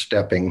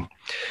 overstepping,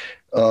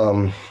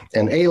 and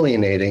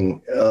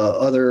alienating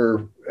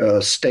other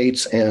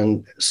states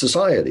and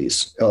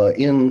societies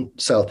in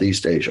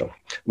Southeast Asia.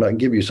 And I'll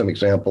give you some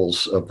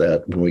examples of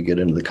that when we get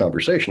into the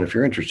conversation if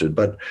you're interested.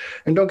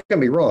 And don't get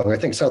me wrong, I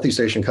think Southeast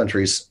Asian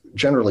countries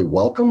generally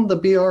welcome the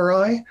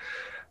BRI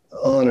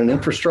on an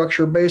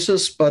infrastructure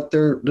basis, but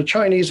the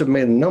Chinese have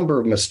made a number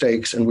of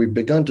mistakes, and we've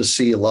begun to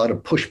see a lot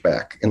of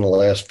pushback in the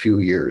last few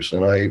years.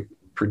 And I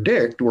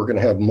predict we're going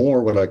to have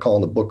more what I call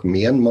in the book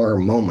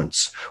Myanmar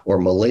moments or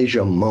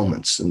Malaysia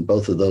moments. In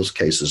both of those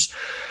cases,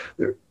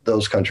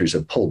 those countries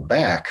have pulled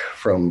back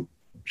from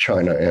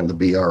China and the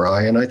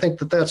BRI, and I think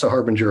that that's a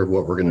harbinger of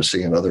what we're going to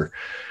see in other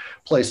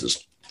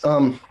places.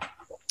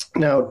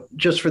 Now,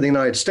 just for the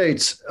United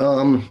States,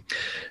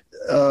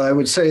 I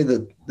would say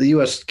that the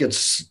U.S.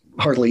 gets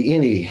hardly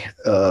any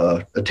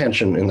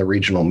attention in the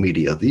regional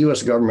media. The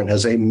U.S. government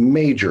has a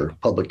major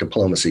public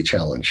diplomacy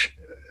challenge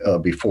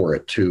before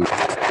it to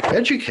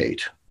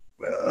educate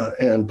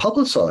and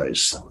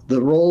publicize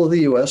the role of the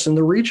U.S. in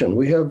the region.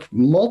 We have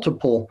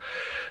multiple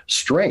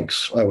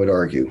strengths, I would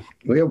argue.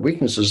 We have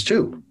weaknesses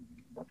too,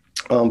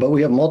 but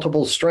we have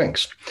multiple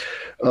strengths.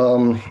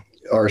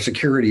 Our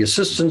security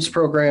assistance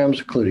programs,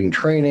 including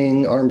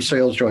training, arms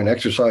sales, joint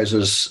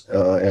exercises,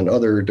 and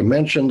other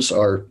dimensions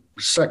are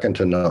second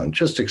to none,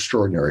 just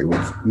extraordinary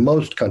with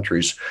most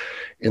countries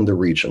in the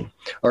region.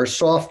 Our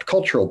soft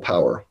cultural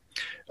power,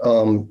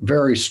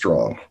 very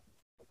strong.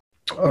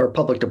 Our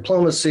public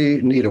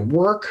diplomacy need of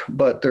work,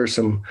 but there's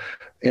some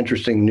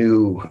interesting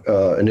new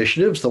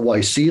initiatives. The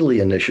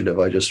Waisili initiative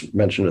I just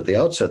mentioned at the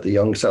outset, the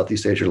Young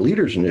Southeast Asia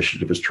Leaders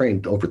Initiative, has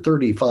trained over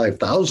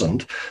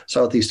 35,000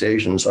 Southeast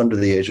Asians under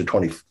the age of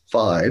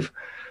 25.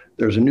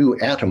 There's a new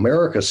At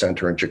America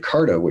Center in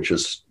Jakarta, which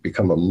has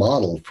become a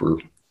model for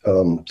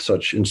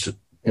such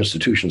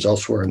institutions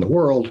elsewhere in the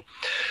world.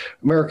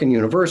 American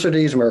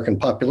universities, American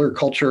popular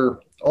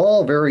culture,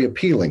 all very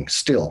appealing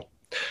still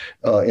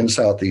in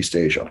Southeast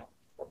Asia.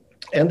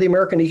 And the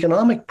American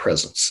economic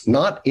presence,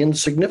 not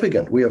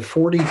insignificant. We have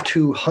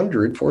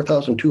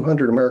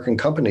 4,200 American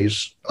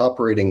companies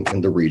operating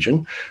in the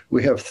region.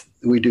 We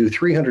do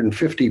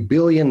 $350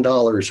 billion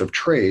of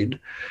trade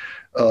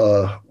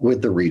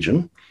with the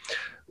region.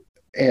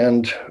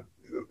 And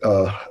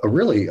a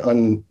really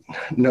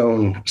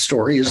unknown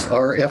story is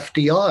our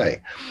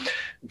FDI,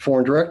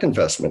 foreign direct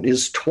investment,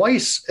 is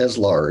twice as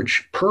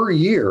large per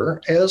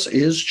year as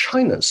is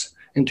China's.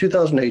 In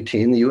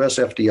 2018, the U.S.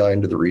 FDI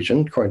into the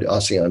region, according to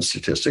ASEAN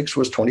statistics,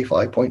 was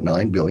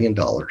 $25.9 billion.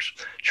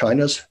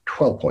 China's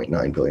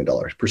 $12.9 billion,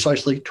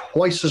 precisely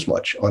twice as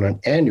much on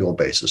an annual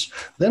basis.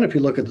 Then if you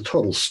look at the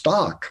total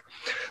stock,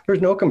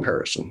 there's no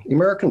comparison.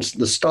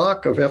 The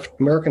stock of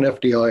American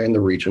FDI in the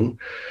region,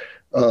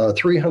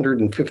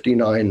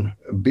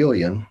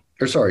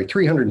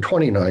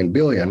 $329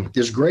 billion,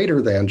 is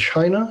greater than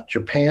China,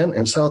 Japan,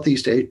 and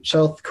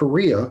South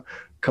Korea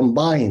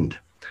combined.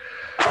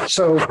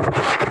 So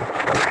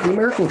the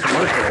American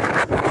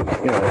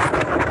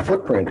commercial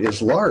footprint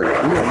is large. We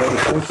are never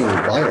shrinking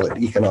violet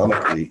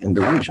economically in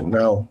the region.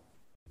 Now,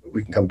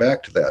 we can come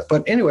back to that.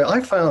 But anyway,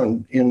 I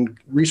found in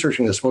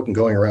researching this book and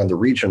going around the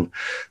region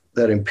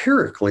that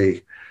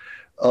empirically,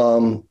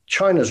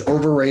 China's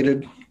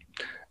overrated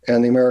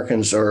and the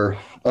Americans are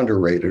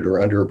underrated or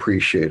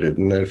underappreciated.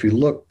 And if you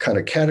look kind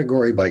of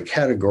category by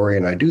category,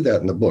 and I do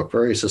that in the book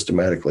very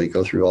systematically,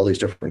 go through all these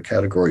different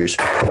categories,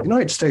 the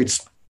United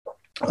States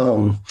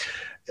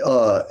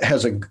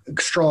has a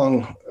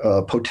strong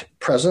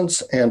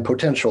presence and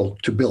potential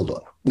to build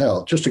on.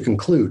 Now, just to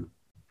conclude,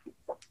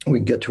 we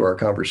can get to our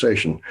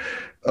conversation.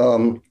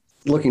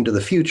 Looking to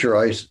the future,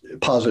 I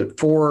posit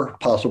 4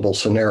 possible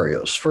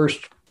scenarios.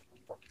 First,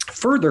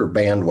 further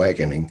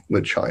bandwagoning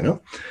with China.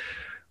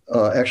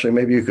 Actually,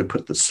 maybe you could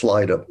put the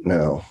slide up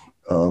now.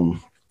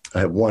 I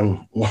have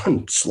one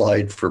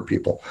slide for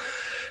people.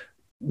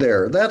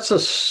 There, that's a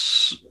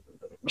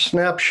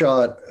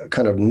snapshot,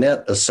 kind of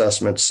net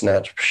assessment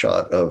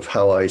snapshot of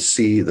how I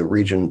see the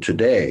region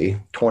today,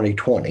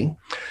 2020.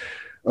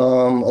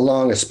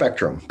 along a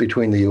spectrum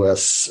between the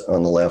U.S.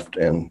 on the left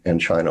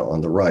and China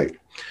on the right.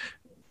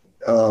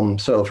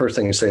 So first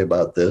thing to say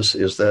about this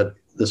is that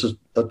this is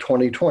a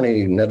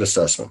 2020 net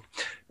assessment.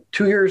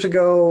 2 years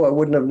ago, I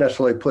wouldn't have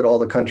necessarily put all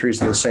the countries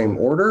in the same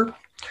order.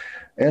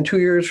 And 2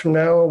 years from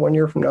now, 1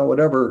 year from now,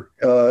 whatever,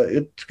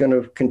 it's going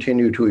to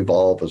continue to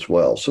evolve as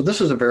well. So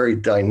this is a very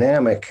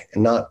dynamic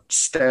and not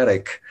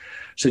static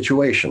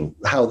situation,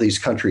 how these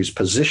countries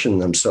position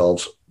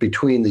themselves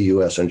between the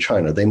U.S. and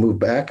China. They move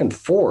back and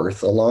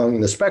forth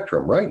along the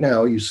spectrum. Right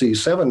now, you see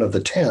 7 of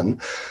the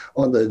 10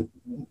 on the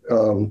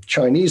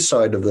Chinese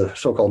side of the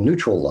so-called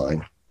neutral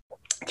line.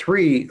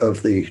 3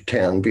 of the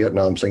 10,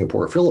 Vietnam,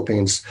 Singapore,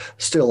 Philippines,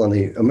 still on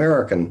the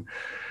American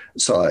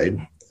side.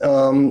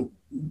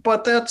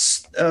 But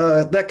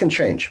that can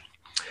change.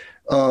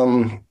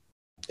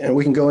 And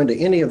we can go into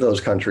any of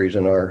those countries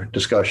in our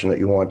discussion that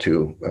you want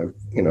to.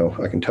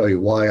 I can tell you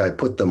why I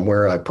put them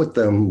where I put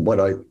them,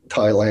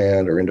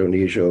 Thailand or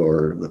Indonesia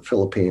or the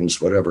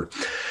Philippines, whatever.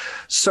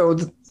 So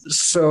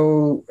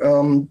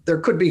there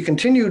could be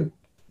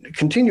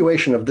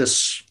continuation of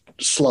this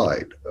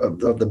slide of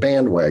the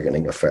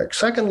bandwagoning effect.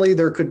 Secondly,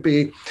 there could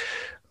be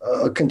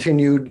a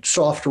continued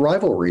soft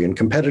rivalry and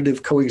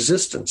competitive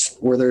coexistence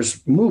where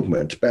there's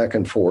movement back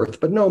and forth,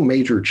 but no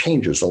major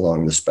changes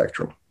along the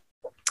spectrum.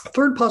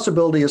 Third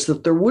possibility is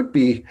that there would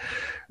be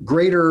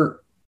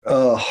greater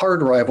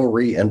hard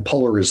rivalry and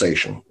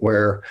polarization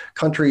where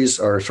countries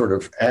are sort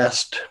of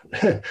asked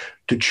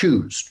to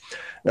choose.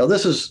 Now,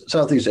 this is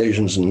Southeast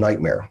Asians'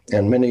 nightmare,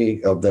 and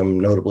many of them,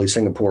 notably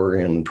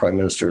Singaporean Prime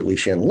Minister Lee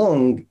Hsien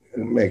Loong,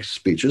 makes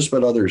speeches,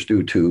 but others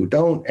do too.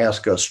 Don't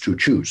ask us to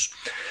choose.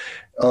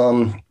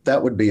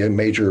 That would be a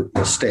major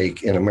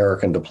mistake in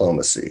American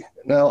diplomacy.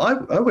 Now,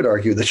 I would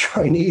argue the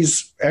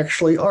Chinese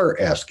actually are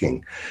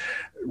asking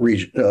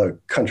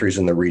countries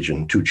in the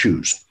region to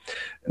choose.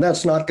 And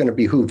that's not going to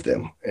behoove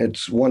them.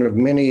 It's one of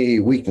many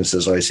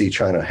weaknesses I see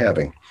China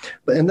having.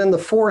 And then the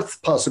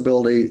fourth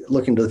possibility,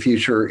 looking to the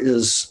future,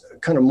 is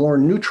kind of more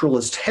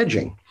neutralist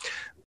hedging,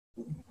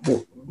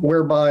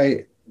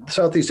 whereby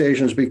Southeast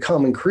Asians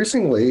become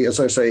increasingly, as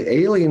I say,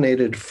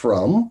 alienated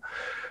from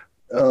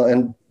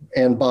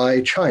and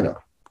by China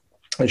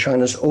and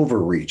China's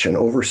overreach and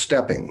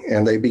overstepping,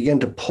 and they begin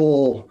to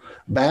pull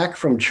back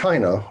from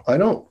China. I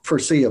don't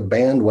foresee a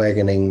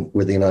bandwagoning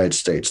with the United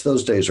States.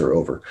 Those days are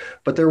over,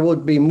 but there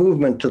would be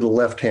movement to the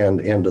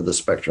left-hand end of the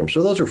spectrum.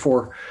 So those are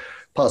 4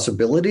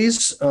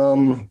 possibilities.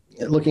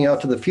 Looking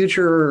out to the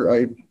future,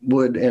 I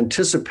would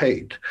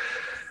anticipate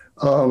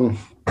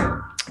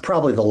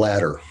probably the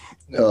latter,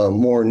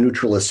 more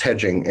neutralist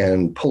hedging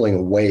and pulling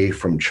away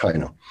from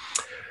China.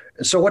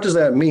 So what does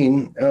that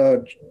mean?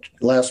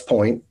 Last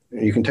point,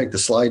 you can take the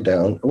slide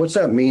down. What's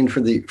that mean for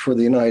the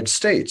United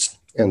States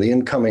and the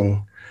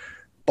incoming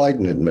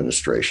Biden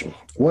administration?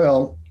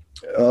 Well,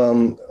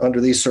 under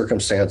these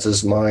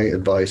circumstances, my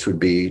advice would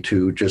be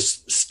to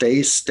just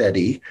stay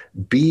steady,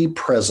 be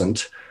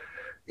present,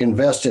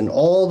 invest in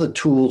all the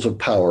tools of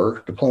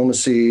power,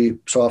 diplomacy,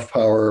 soft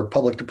power,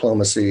 public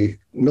diplomacy,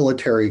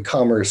 military,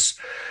 commerce,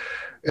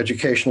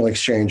 educational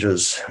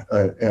exchanges,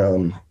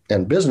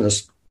 and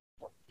business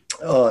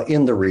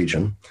in the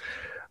region,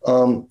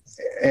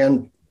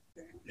 and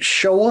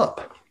show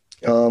up.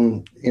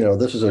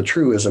 This is a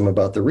truism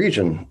about the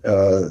region.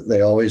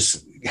 They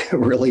always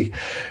really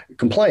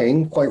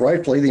complain, quite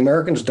rightfully, the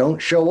Americans don't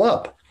show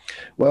up.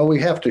 Well, we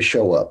have to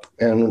show up,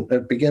 and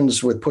it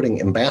begins with putting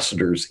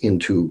ambassadors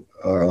into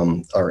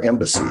our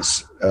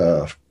embassies,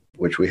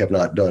 which we have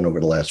not done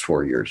over the last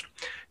 4 years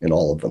in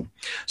all of them.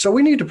 So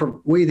we,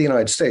 the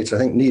United States, I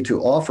think, need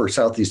to offer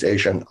Southeast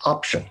Asia an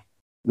option.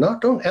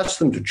 Don't ask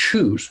them to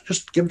choose,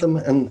 just give them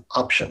an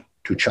option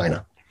to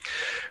China.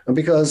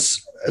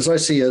 Because as I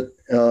see it,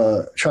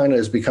 China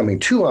is becoming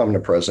too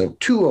omnipresent,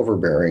 too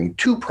overbearing,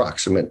 too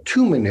proximate,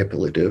 too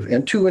manipulative,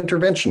 and too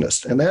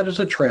interventionist. And that is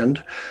a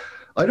trend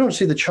I don't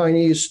see the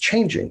Chinese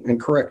changing and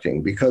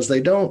correcting, because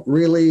they don't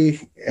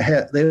really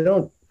have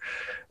their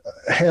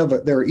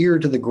ear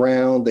to the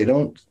ground. They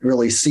don't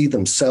really see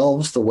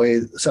themselves the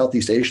way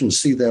Southeast Asians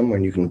see them,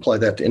 and you can apply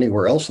that to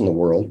anywhere else in the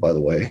world, by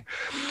the way.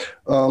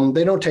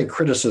 They don't take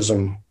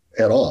criticism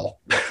at all.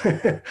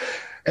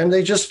 And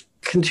they just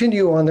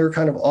continue on their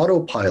kind of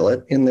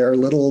autopilot in their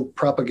little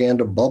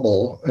propaganda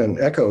bubble and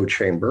echo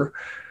chamber,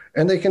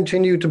 and they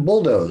continue to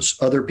bulldoze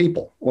other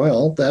people.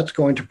 Well, that's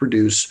going to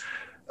produce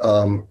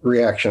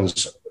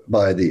reactions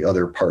by the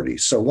other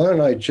parties. So why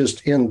don't I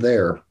just end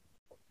there?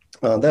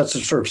 That's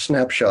a sort of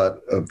snapshot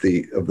of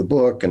the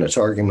book and its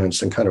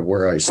arguments and kind of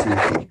where I see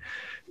the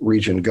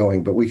region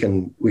going. But we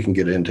can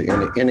get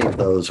into any of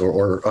those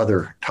or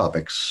other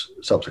topics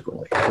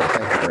subsequently. So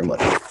thank you very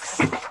much.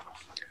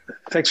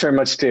 Thanks very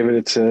much, David.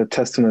 It's a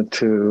testament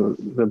to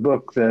the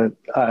book that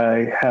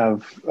I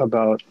have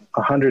about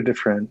 100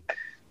 different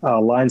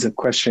lines of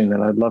questioning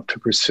that I'd love to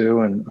pursue.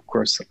 And of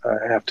course,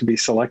 I have to be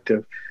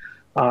selective.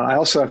 I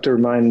also have to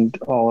remind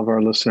all of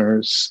our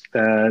listeners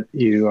that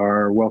you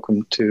are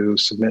welcome to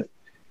submit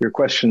your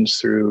questions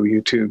through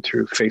YouTube,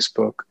 through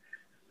Facebook,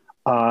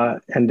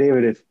 And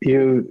David, if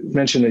you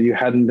mentioned that you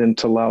hadn't been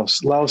to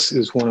Laos, Laos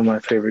is one of my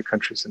favorite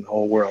countries in the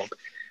whole world.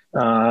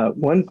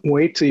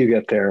 Wait till you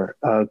get there.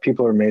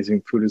 People are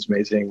amazing. Food is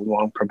amazing.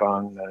 Luang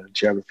Prabang, the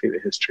geography, the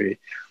history.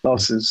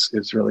 Laos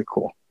is really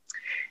cool.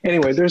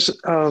 Anyway, there's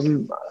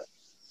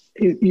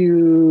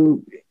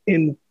you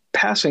in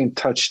passing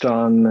touched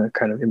on the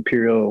kind of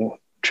imperial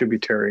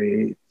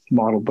tributary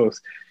model, both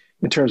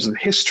in terms of the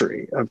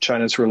history of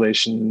China's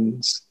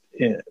relations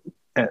and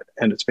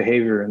its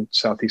behavior in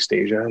Southeast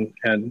Asia.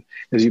 And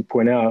as you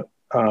point out,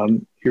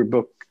 your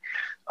book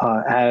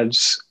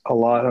adds a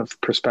lot of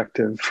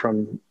perspective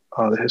from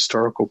the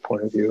historical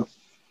point of view.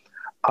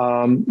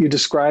 You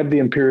describe the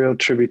imperial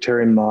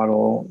tributary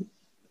model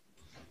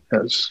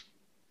as,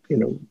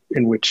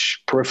 in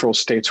which peripheral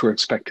states were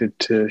expected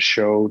to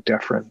show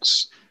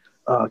deference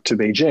to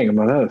Beijing,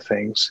 among other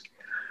things.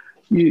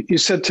 You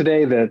said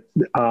today that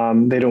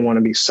they don't want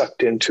to be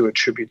sucked into a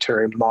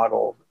tributary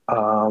model,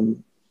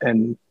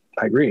 and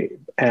I agree.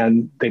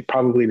 And they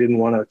probably didn't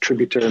want a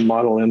tributary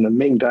model in the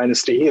Ming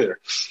Dynasty either.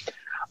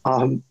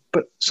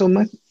 But so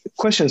my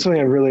question,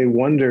 something I really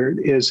wondered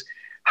is,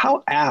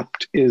 how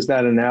apt is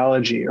that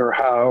analogy, or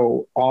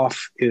how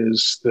off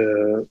is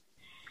the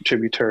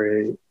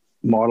tributary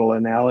model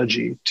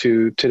analogy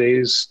to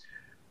today's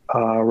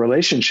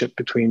relationship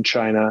between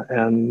China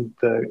and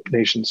the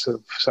nations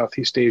of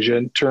Southeast Asia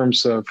in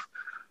terms of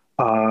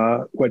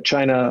what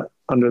China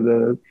under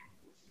the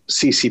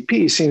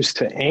CCP seems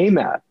to aim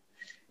at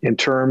in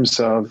terms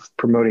of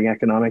promoting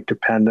economic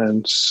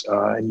dependence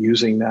and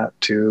using that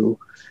to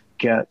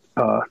get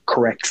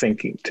correct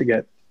thinking, to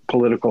get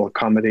political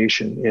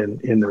accommodation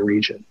in the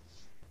region?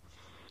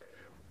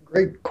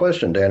 Great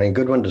question, Danny.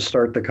 Good one to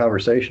start the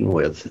conversation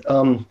with.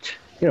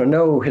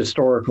 No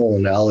historical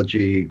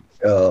analogy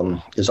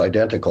is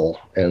identical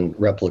and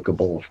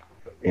replicable,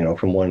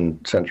 from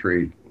one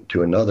century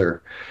to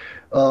another.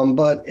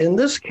 But in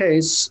this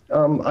case,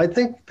 I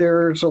think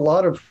there's a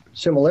lot of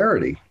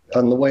similarity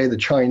on the way the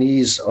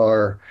Chinese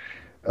are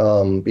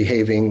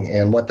behaving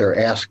and what they're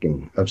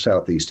asking of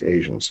Southeast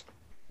Asians.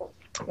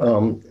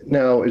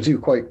 Now, as you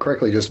quite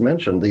correctly just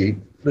mentioned,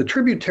 the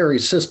tributary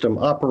system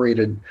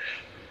operated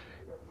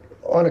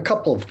on a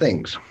couple of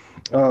things.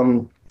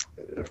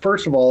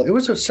 First of all, it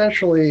was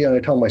essentially, and I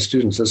tell my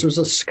students this, was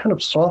a kind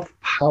of soft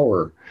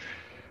power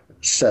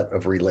set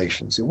of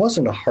relations. It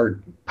wasn't a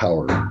hard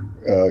power,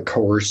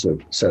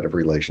 coercive set of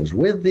relations,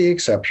 with the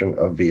exception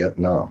of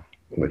Vietnam,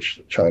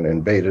 which China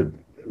invaded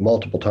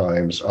multiple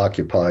times,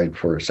 occupied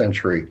for a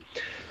century.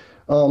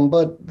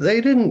 But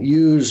they didn't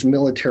use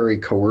military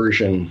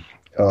coercion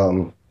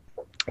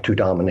to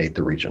dominate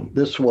the region.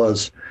 This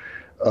was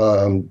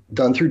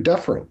done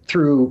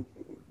through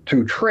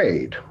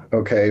trade,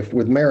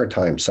 with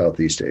maritime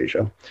Southeast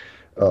Asia,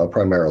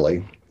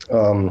 primarily.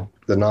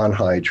 The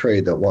non-high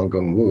trade that Wang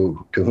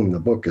Gungwu, to whom the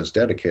book is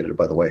dedicated,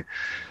 by the way,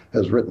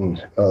 has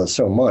written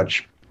so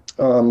much.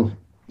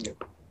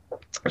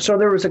 So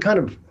there was a kind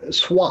of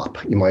swap,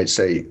 you might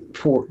say,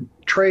 for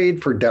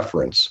trade for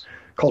deference,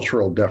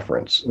 cultural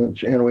deference.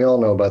 And we all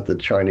know about the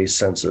Chinese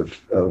sense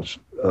of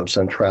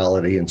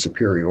centrality and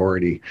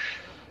superiority.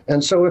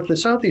 And so if the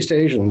Southeast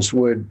Asians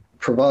would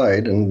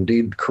provide, and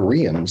indeed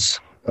Koreans,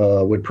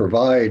 would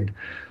provide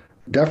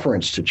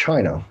deference to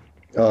China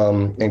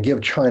and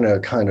give China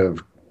kind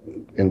of,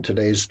 in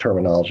today's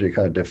terminology,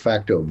 kind of de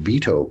facto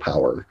veto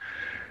power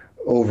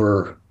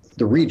over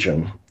the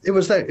region, it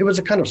was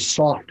a kind of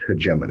soft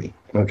hegemony,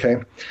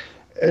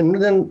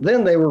 And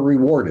then they were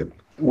rewarded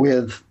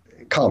with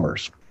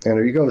commerce. And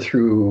if you go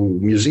through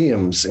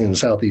museums in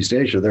Southeast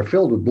Asia, they're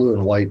filled with blue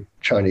and white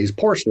Chinese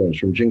porcelains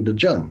from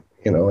Jingdezhen,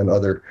 and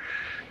other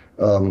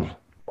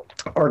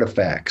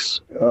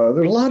artifacts.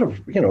 There's a lot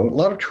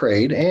of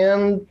trade,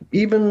 and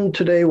even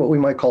today, what we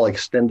might call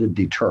extended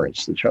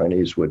deterrence, the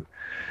Chinese would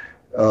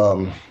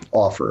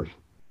offer.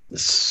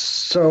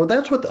 So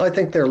that's what I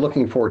think they're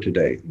looking for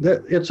today.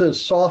 It's a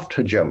soft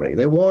hegemony.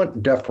 They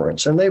want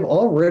deference, and they've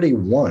already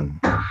won.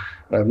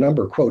 I have a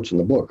number of quotes in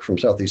the book from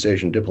Southeast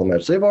Asian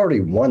diplomats. They've already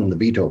won the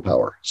veto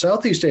power.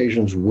 Southeast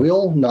Asians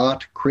will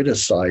not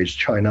criticize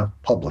China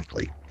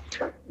publicly.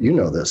 You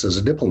know this as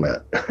a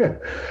diplomat.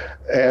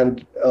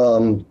 And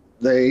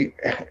the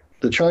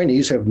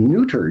Chinese have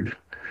neutered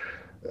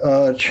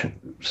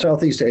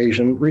Southeast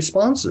Asian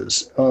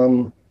responses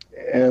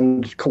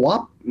and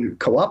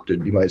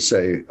co-opted, you might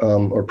say,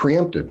 or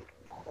preempted,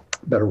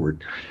 better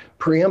word,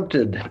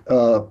 preempted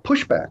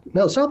pushback.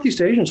 Now,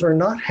 Southeast Asians are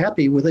not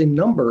happy with a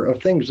number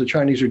of things the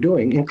Chinese are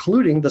doing,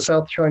 including the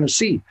South China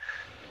Sea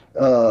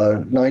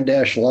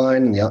 9-dash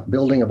line and the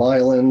building of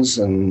islands.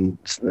 And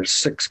there's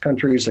 6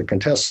 countries that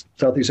contest,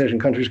 Southeast Asian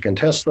countries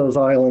contest those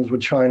islands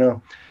with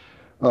China.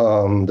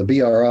 The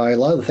BRI, a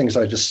lot of the things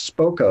I just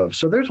spoke of.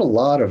 So there's a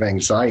lot of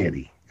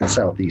anxiety in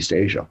Southeast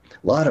Asia,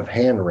 a lot of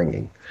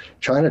hand-wringing.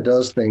 China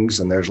does things,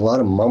 and there's a lot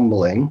of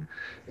mumbling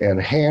and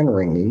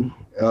hand-wringing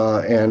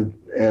and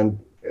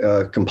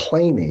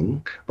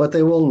complaining, but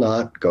they will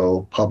not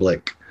go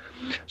public.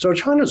 So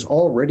China's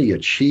already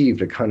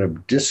achieved a kind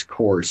of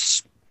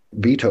discourse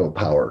veto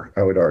power,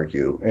 I would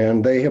argue.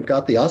 And they have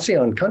got the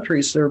ASEAN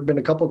countries. There have been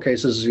a couple of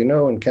cases, as you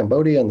know, in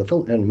Cambodia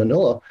and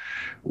Manila,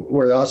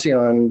 where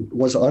ASEAN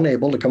was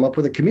unable to come up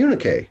with a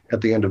communique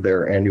at the end of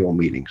their annual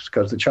meetings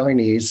because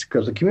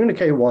the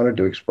communique wanted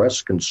to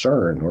express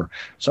concern or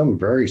some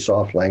very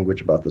soft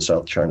language about the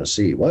South China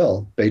Sea.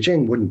 Well,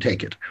 Beijing wouldn't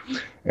take it.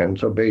 And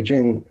so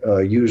Beijing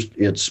used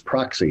its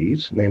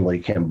proxies, namely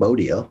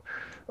Cambodia.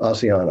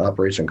 ASEAN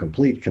operates in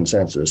complete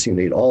consensus. You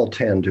need all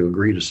 10 to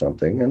agree to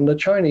something. And the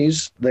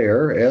Chinese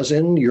there, as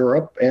in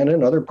Europe and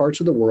in other parts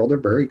of the world, are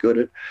very good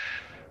at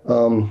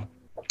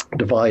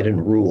divide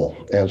and rule.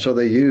 And so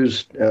they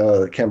used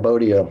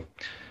Cambodia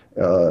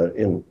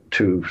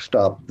to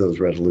stop those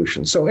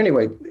resolutions. So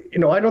anyway,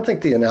 I don't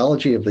think the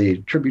analogy of the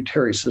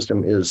tributary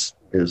system is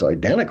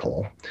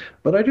identical,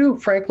 but I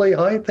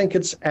think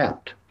it's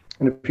apt.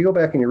 And if you go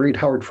back and you read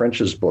Howard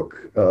French's book,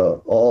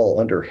 All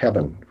Under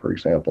Heaven, for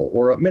example,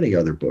 or many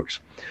other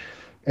books,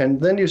 and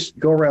then you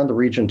go around the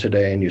region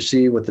today and you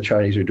see what the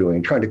Chinese are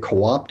doing, trying to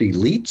co-opt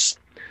elites,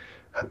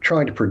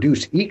 trying to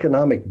produce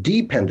economic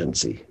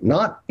dependency,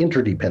 not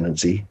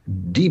interdependency,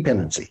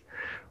 dependency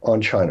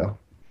on China,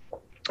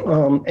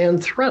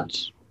 and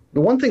threats. The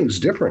one thing that's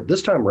different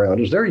this time around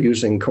is they're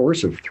using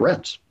coercive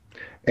threats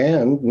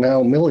and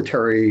now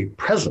military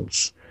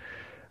presence.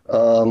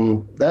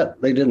 That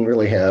they didn't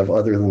really have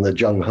other than the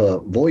Zheng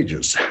He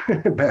voyages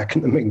back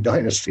in the Ming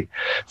Dynasty.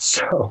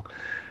 So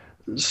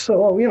it's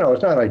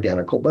not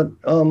identical, but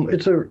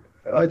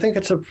I think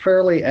it's a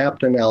fairly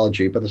apt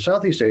analogy. But the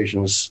Southeast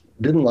Asians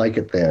didn't like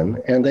it then,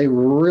 and they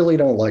really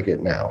don't like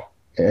it now.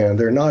 And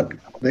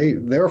they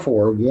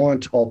therefore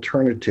want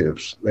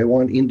alternatives. They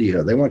want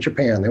India, they want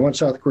Japan, they want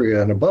South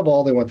Korea, and above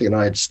all, they want the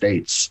United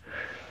States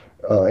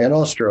and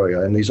Australia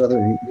and these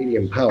other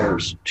medium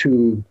powers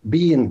to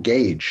be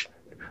engaged,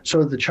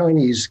 so the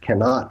Chinese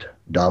cannot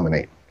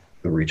dominate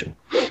the region.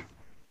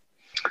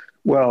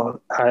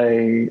 Well,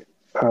 I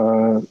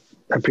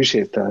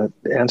appreciate that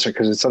answer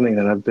because it's something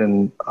that I've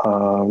been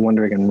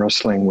wondering and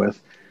wrestling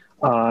with.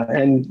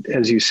 And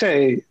as you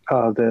say,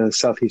 the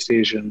Southeast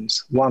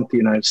Asians want the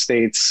United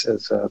States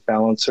as a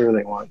balancer.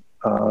 They want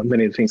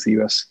many of the things the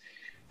U.S.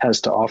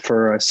 has to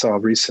offer. I saw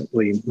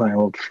recently my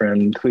old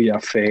friend Hu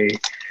Yafei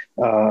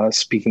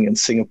speaking in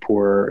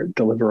Singapore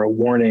deliver a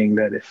warning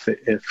that if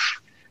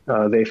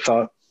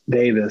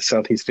the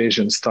Southeast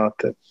Asians thought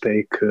that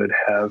they could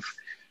have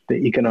the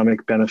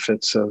economic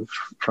benefits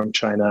from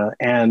China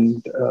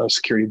and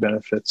security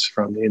benefits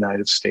from the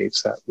United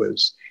States, that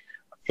was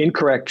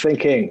incorrect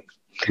thinking.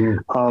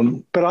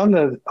 But on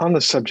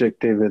the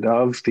subject, David,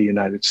 of the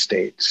United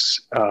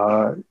States,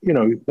 one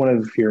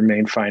of your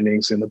main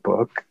findings in the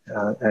book,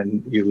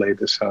 and you laid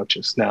this out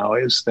just now,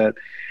 is that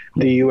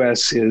the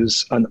U.S.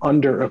 is an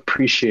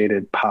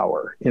underappreciated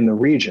power in the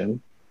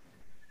region,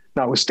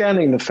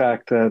 notwithstanding the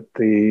fact that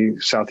the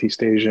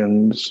Southeast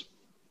Asians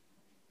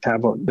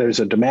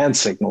there's a demand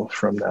signal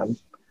from them,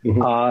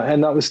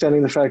 and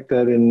notwithstanding the fact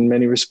that in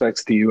many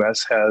respects the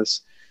U.S.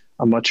 has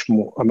a much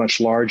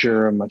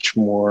larger, a much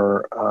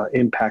more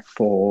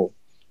impactful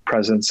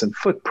presence and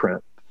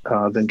footprint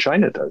than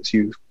China does.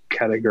 You've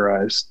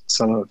categorized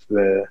some of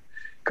the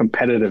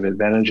competitive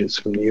advantages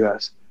from the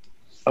U.S.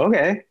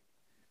 Okay,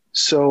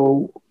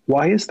 so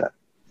why is that?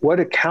 What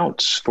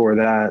accounts for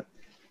that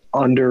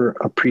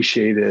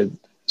underappreciated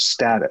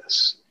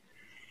status?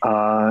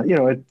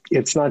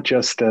 It's not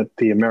just that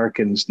the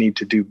Americans need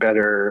to do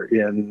better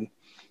in,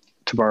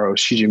 to borrow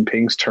Xi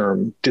Jinping's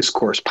term,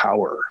 discourse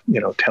power,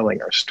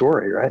 telling our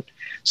story, right?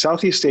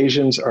 Southeast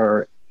Asians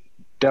are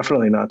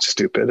definitely not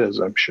stupid, as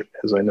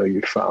I know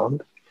you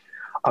found.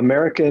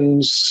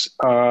 Americans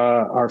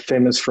are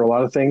famous for a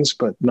lot of things,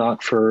 but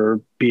not for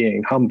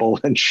being humble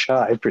and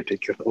shy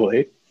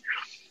particularly.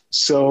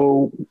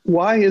 So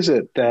why is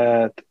it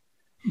that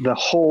the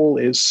whole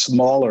is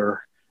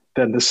smaller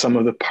than the sum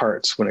of the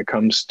parts when it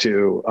comes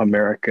to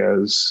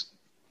America's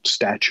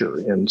stature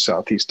in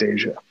Southeast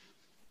Asia?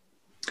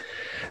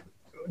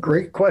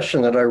 Great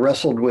question that I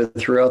wrestled with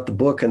throughout the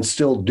book and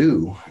still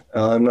do.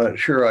 I'm not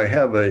sure I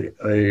have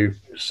a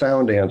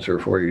sound answer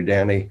for you,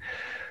 Danny.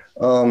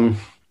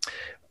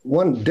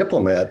 One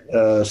diplomat,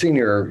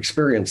 senior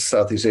experienced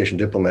Southeast Asian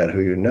diplomat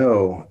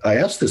who I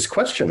asked this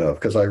question of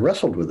because I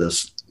wrestled with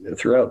this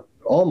throughout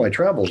all my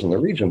travels in the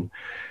region.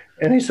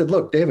 And he said,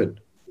 look, David,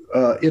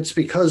 it's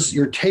because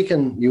you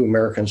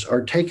Americans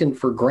are taken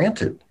for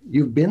granted.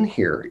 You've been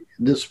here.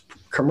 This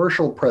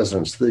commercial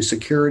presence, the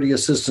security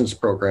assistance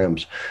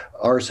programs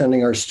are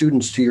sending our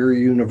students to your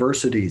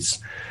universities,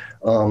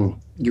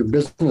 your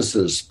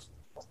businesses.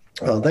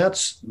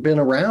 That's been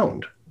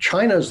around.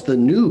 China's the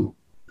new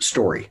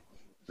story.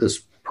 This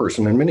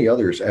person and many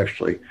others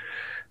actually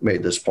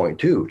made this point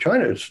too.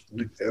 China's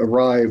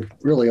arrived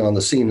really on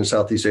the scene in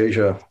Southeast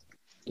Asia,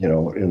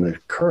 in the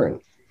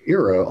current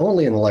era,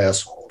 only in the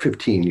last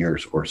 15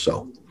 years or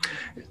so,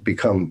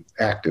 become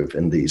active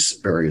in these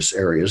various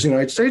areas. The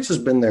United States has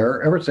been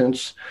there ever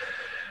since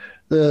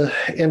the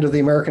end of the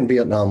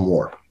American-Vietnam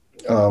War,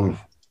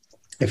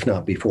 if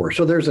not before.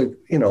 So there's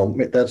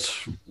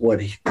that's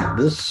what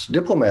this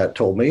diplomat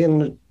told me.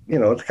 And,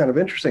 it's kind of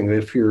interesting.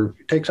 If you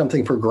take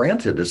something for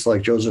granted, it's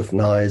like Joseph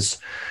Nye's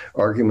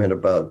argument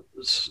about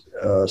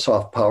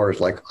soft powers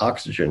like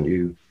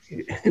oxygen.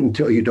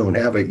 Until you don't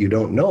have it, you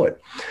don't know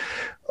it.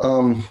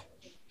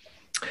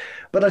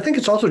 But I think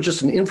it's also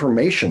just an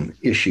information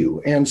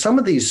issue. And some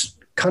of these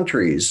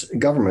countries,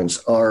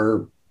 governments,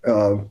 are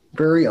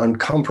very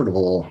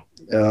uncomfortable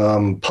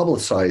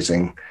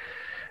publicizing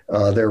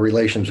their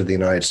relations with the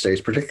United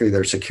States, particularly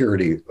their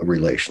security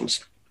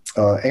relations.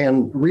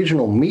 And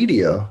regional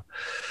media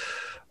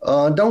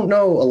don't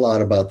know a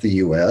lot about the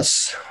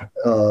U.S.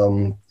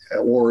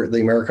 Or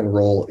the American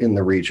role in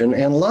the region.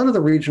 And a lot of the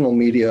regional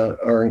media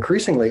are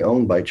increasingly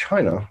owned by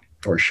China,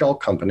 or shell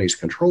companies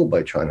controlled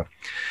by China.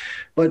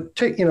 But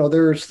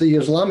there's the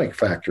Islamic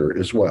factor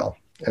as well.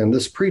 And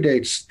this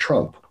predates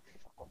Trump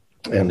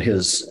and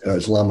his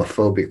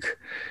Islamophobic,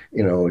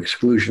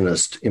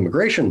 exclusionist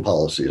immigration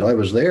policies. I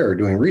was there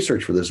doing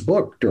research for this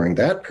book during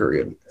that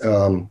period.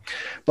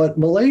 But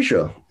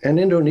Malaysia and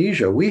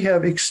Indonesia, we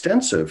have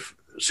extensive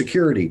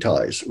security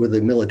ties with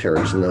the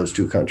militaries in those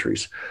two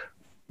countries.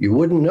 You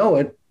wouldn't know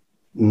it.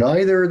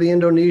 Neither the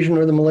Indonesian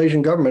or the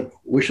Malaysian government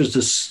wishes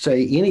to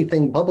say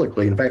anything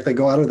publicly. In fact, they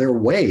go out of their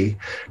way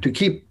to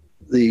keep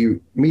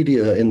the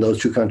media in those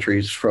two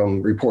countries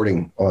from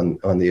reporting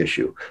on the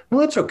issue.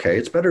 Well, that's okay.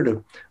 It's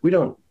better we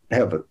don't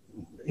have a,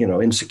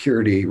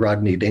 insecurity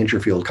Rodney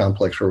Dangerfield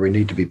complex where we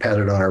need to be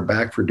patted on our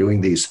back for doing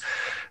these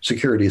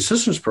security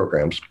assistance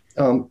programs.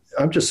 I'm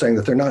just saying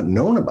that they're not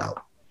known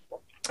about.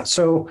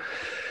 So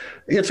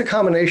it's a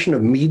combination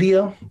of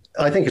media.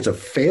 I think it's a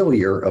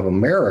failure of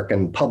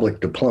American public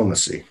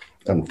diplomacy,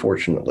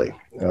 unfortunately.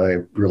 I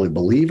really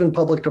believe in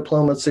public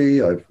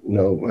diplomacy. I have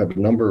a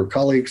number of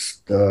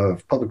colleagues,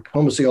 public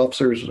diplomacy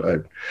officers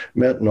I've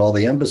met in all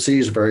the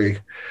embassies, very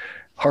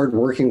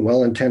hardworking,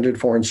 well-intended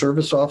foreign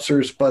service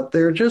officers, but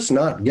they're just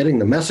not getting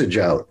the message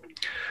out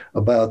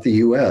about the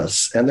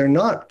U.S., and they're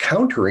not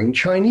countering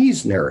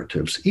Chinese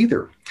narratives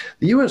either.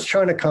 The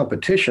U.S.-China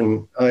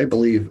competition, I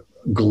believe,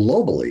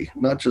 globally,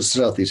 not just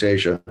Southeast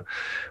Asia,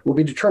 will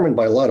be determined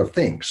by a lot of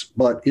things,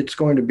 but it's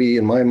going to be,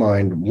 in my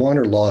mind, won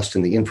or lost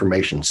in the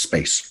information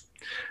space,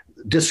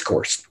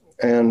 discourse.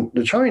 And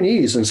the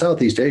Chinese in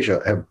Southeast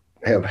Asia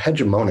have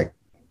hegemonic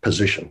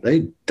position.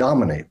 They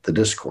dominate the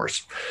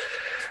discourse.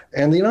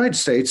 And the United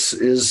States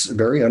is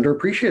very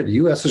underappreciated. The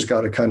U.S. has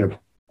got to kind of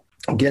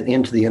get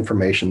into the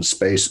information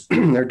space.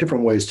 There are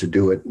different ways to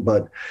do it,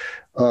 but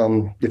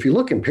if you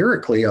look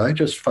empirically, I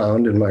just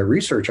found in my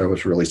research, I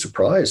was really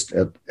surprised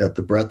at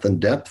the breadth and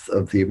depth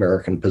of the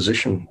American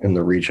position in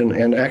the region,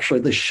 and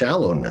actually the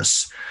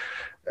shallowness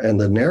and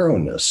the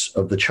narrowness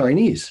of the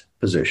Chinese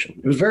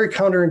position. It was very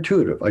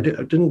counterintuitive. I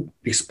didn't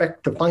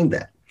expect to find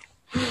that.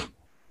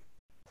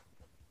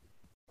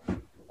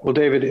 Well,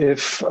 David,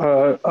 if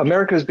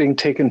America is being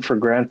taken for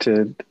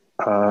granted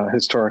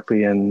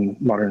historically in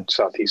modern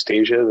Southeast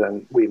Asia,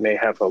 then we may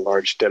have a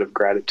large debt of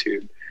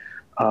gratitude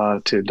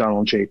to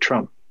Donald J.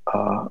 Trump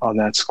on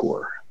that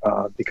score,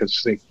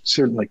 because they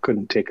certainly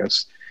couldn't take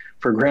us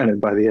for granted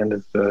by the end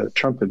of the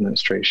Trump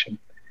administration.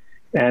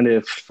 And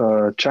if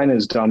China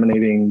is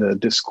dominating the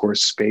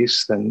discourse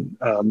space, then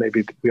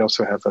maybe we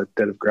also have a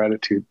debt of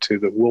gratitude to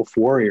the wolf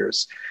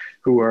warriors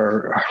who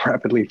are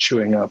rapidly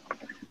chewing up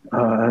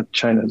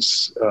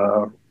China's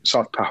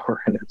soft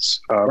power and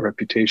its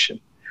reputation.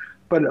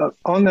 But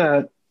on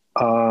that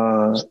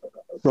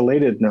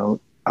related note,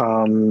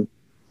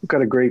 we've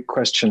got a great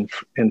question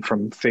in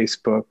from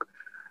Facebook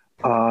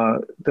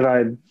that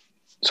I'd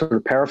sort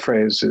of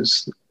paraphrase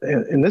is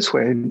in this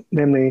way,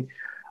 namely,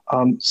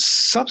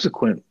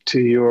 subsequent to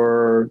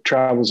your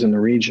travels in the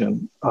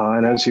region,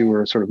 and as you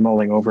were sort of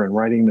mulling over and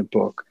writing the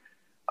book,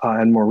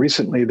 and more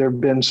recently, there have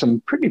been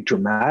some pretty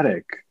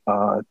dramatic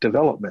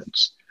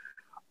developments.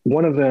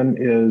 One of them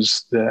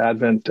is the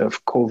advent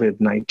of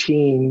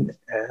COVID-19,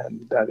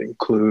 and that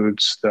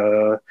includes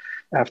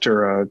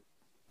after a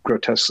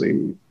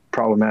grotesquely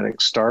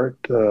problematic start,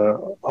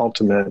 the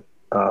ultimate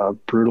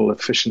brutal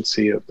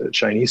efficiency of the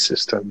Chinese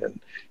system in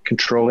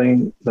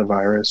controlling the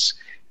virus,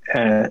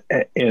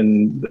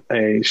 in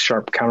a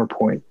sharp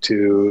counterpoint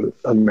to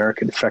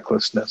American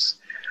fecklessness.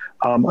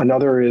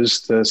 Another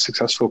is the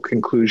successful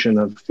conclusion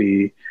of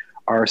the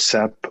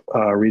RCEP,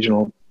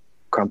 Regional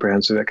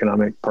Comprehensive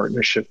Economic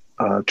Partnership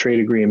trade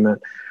agreement.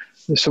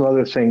 There's some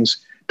other things.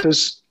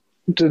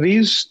 Do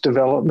these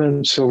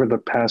developments over the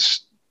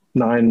past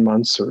 9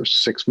 months or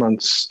 6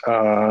 months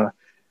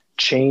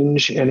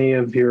change any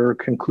of your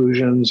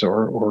conclusions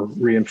or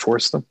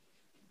reinforce them?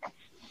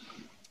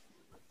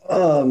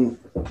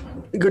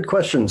 Good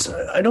questions.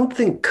 I don't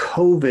think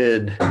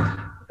COVID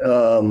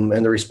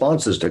and the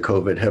responses to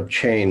COVID have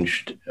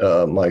changed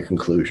my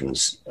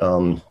conclusions.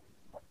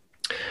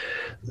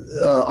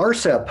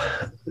 RCEP,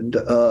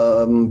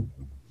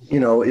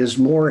 is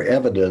more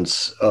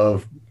evidence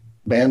of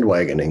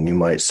bandwagoning, you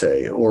might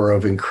say, or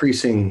of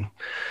increasing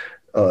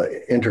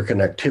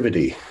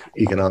interconnectivity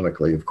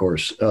economically, of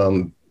course,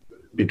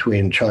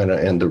 between China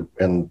and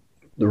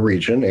the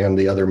region and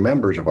the other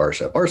members of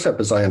RCEP. RCEP,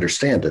 as I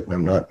understand it, and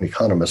I'm not an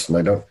economist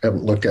and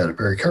haven't looked at it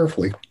very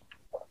carefully,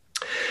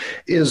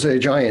 is a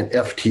giant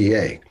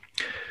FTA.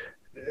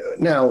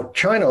 Now,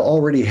 China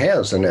already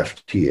has an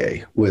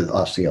FTA with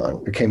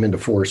ASEAN. It came into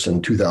force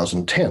in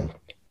 2010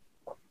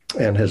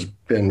 and has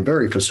been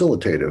very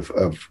facilitative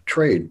of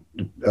trade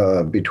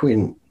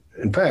between,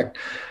 in fact,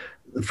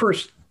 the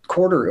first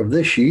quarter of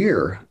this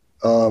year,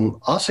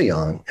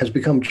 ASEAN has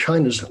become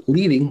China's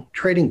leading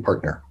trading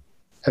partner,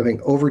 having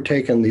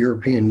overtaken the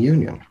European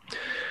Union,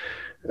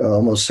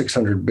 almost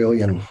 $600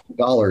 billion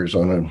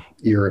on a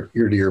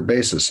year-to-year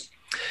basis.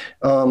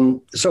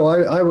 So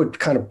I would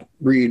kind of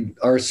read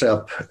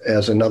RCEP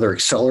as another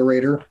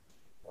accelerator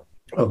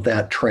of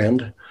that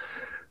trend.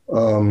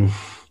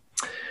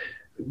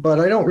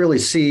 But I don't really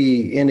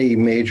see any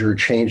major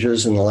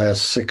changes in the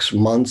last 6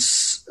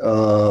 months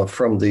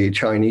from the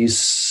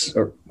Chinese,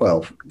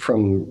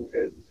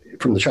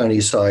 from the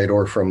Chinese side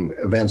or from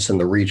events in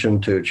the region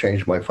to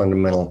change my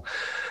fundamental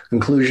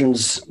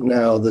conclusions.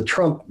 Now, the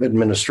Trump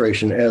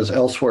administration, as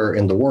elsewhere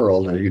in the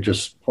world, and you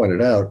just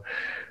pointed out,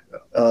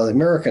 the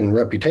American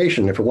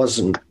reputation, if it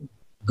wasn't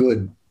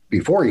good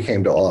before he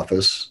came to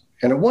office,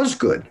 and it was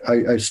good.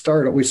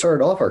 We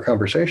started off our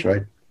conversation.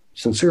 I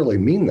sincerely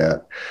mean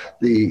that.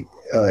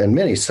 And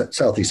many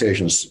Southeast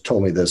Asians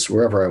told me this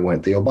wherever I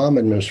went. The Obama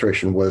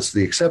administration was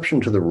the exception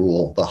to the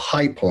rule, the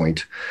high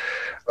point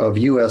of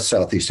U.S.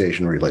 Southeast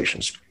Asian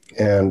relations.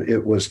 And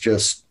it was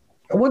just,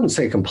 I wouldn't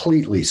say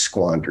completely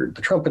squandered.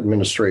 The Trump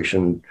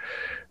administration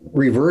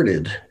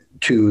reverted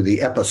to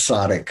the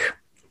episodic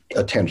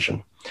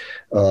attention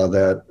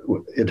that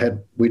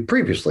we'd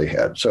previously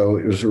had. So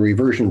it was a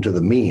reversion to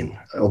the mean.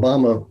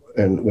 Obama,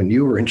 and when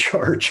you were in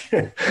charge,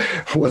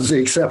 was the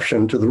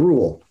exception to the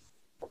rule.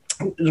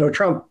 So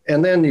Trump,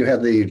 and then you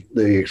had the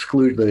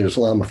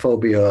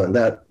Islamophobia, and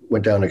that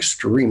went down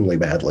extremely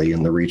badly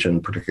in the region,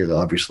 particularly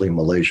obviously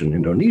Malaysia and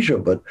Indonesia,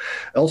 but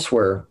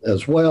elsewhere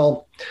as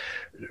well.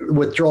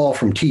 Withdrawal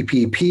from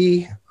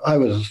TPP. I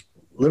was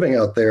living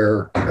out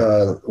there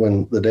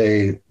when the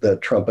day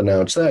that Trump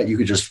announced that. You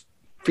could just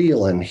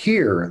feel and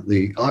hear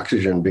the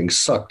oxygen being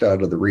sucked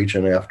out of the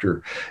region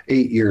after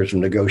 8 years of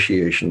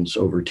negotiations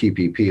over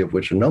TPP, of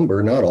which a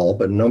number, not all,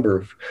 but a number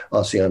of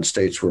ASEAN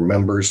states were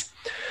members.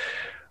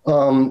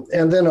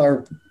 And then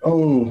our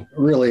own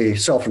really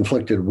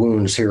self-inflicted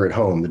wounds here at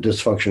home, the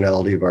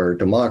dysfunctionality of our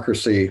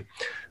democracy,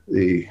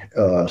 the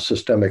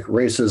systemic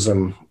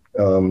racism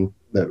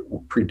that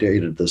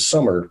predated the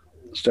summer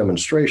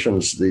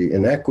demonstrations, the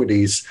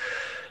inequities.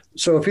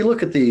 So if you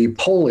look at the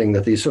polling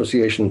that the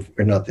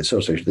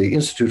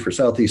Institute for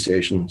Southeast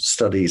Asian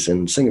Studies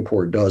in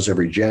Singapore does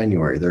every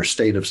January, their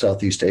State of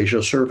Southeast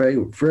Asia survey,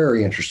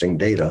 very interesting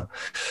data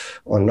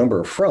on a number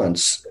of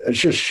fronts, it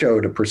just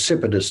showed a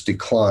precipitous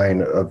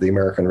decline of the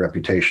American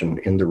reputation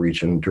in the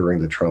region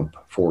during the Trump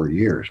 4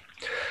 years.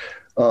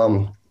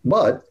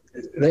 But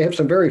they have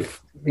some very,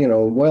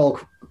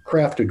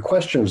 well-crafted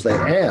questions they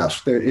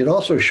ask. It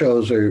also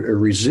shows a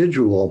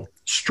residual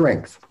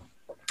strength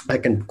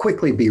that can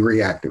quickly be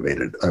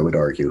reactivated, I would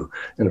argue.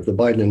 And if the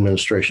Biden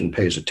administration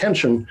pays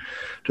attention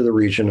to the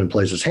region and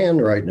plays its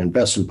hand right and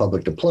invests in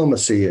public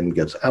diplomacy and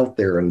gets out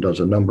there and does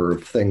a number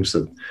of things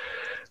that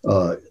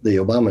the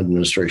Obama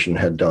administration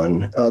had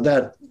done,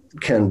 that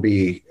can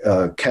be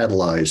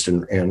catalyzed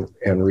and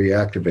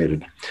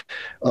reactivated,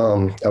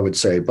 I would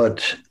say.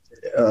 But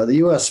the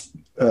U.S.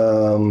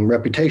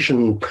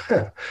 Reputation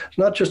is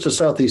not just a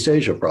Southeast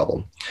Asia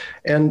problem.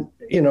 And,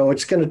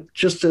 it's going to,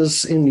 just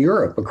as in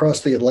Europe,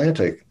 across the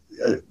Atlantic,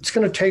 it's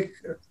going to take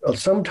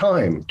some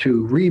time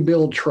to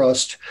rebuild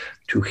trust,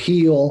 to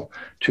heal,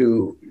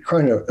 to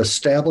kind of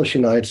establish the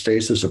United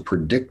States as a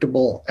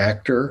predictable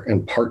actor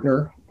and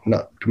partner,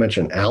 not to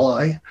mention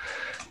ally.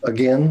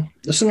 Again,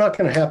 this is not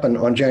going to happen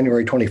on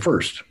January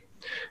 21st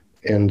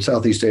in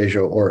Southeast Asia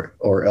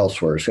or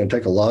elsewhere. It's going to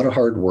take a lot of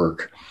hard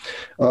work.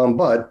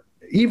 But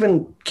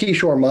even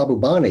Kishore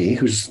Mahbubani,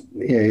 who's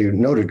a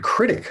noted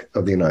critic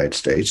of the United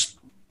States,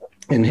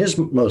 in his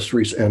most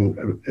recent,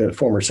 and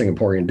former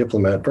Singaporean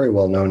diplomat, very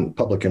well-known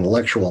public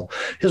intellectual,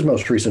 his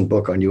most recent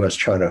book on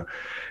U.S.-China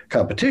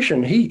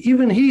competition,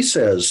 he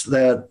says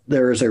that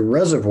there is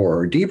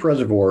a deep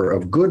reservoir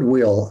of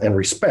goodwill and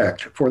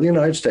respect for the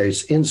United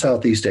States in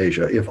Southeast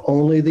Asia, if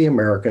only the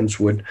Americans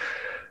would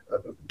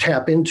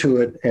tap into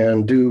it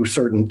and do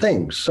certain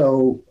things.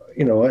 So,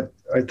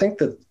 I think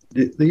that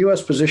the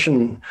U.S.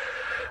 position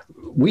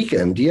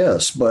weakened,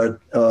 yes, but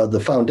the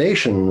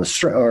foundation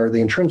or the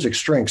intrinsic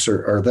strengths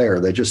are there.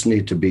 They just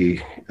need to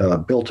be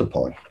built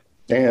upon.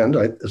 And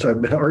as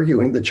I've been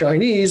arguing, the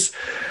Chinese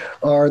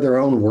are their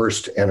own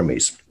worst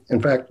enemies.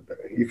 In fact,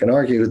 you can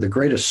argue the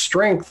greatest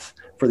strength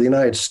for the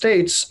United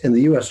States in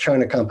the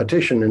U.S.-China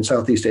competition in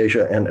Southeast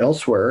Asia and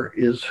elsewhere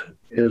is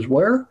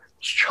where?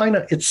 It's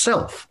China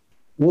itself.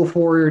 Wolf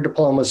warrior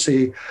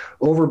diplomacy,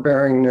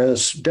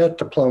 overbearingness, debt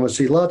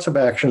diplomacy, lots of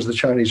actions the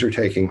Chinese are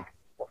taking.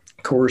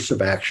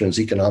 Coercive actions,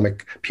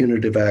 economic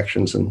punitive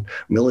actions, and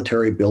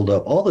military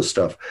buildup, all this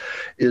stuff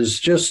is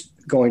just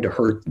going to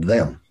hurt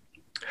them.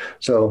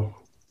 So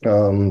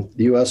the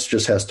U.S.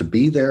 just has to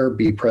be there,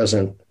 be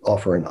present,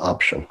 offer an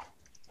option.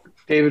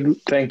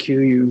 David, thank you.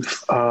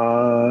 You've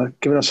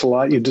given us a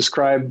lot. You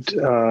described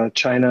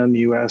China and the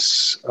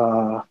U.S.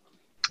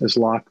 As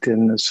locked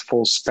in this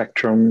full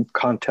spectrum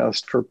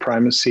contest for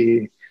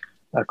primacy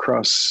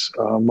across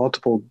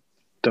multiple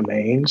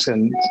domains,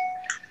 and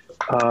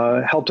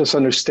helped us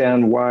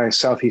understand why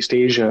Southeast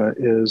Asia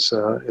is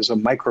a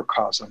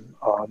microcosm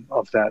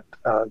of that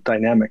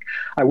dynamic.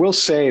 I will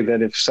say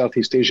that if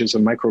Southeast Asia is a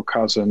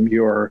microcosm,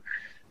 your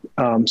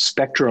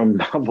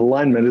spectrum of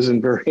alignment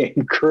isn't very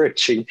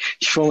encouraging.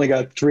 You've only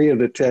got 3 of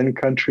the 10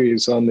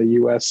 countries on the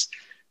U.S.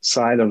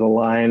 side of the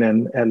line,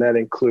 and that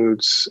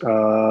includes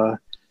an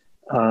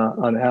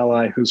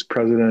ally whose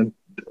president,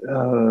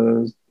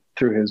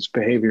 through his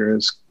behavior,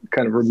 has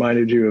kind of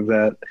reminded you of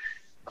that.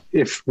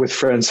 If with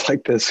friends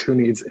like this, who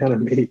needs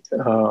enemy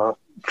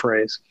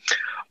phrase.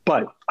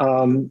 But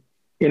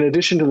in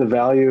addition to the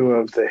value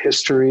of the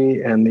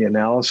history and the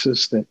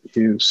analysis that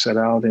you set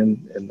out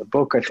in the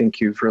book, I think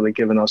you've really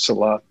given us a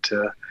lot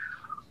to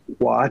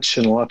watch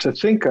and a lot to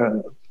think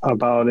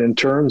about in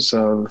terms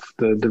of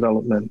the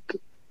development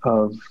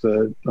of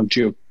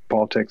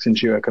geopolitics and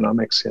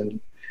geoeconomics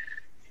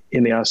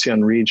in the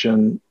ASEAN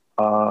region,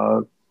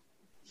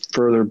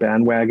 further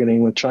bandwagoning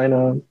with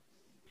China,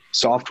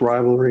 soft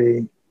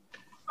rivalry,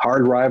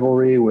 hard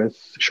rivalry with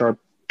sharp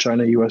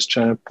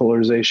China-US-China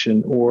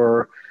polarization,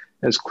 or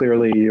as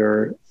clearly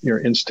your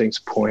instincts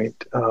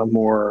point,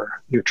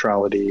 more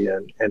neutrality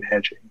and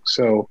hedging.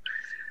 So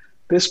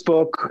this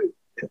book,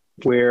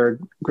 Where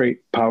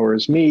Great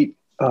Powers Meet,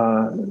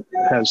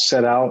 has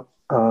set out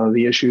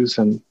the issues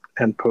and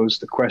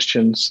posed the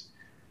questions.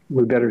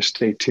 We better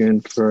stay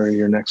tuned for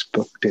your next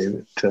book,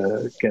 David,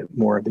 to get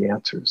more of the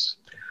answers.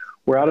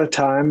 We're out of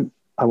time.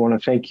 I want to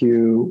thank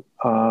you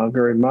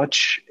very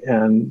much,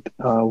 and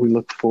we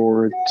look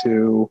forward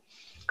to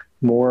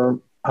more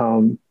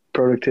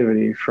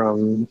productivity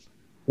from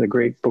the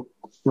great book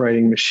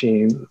writing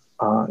machine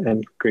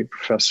and great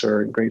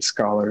professor and great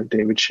scholar,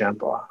 David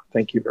Shambaugh.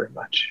 Thank you very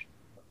much.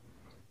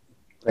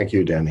 Thank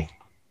you, Danny.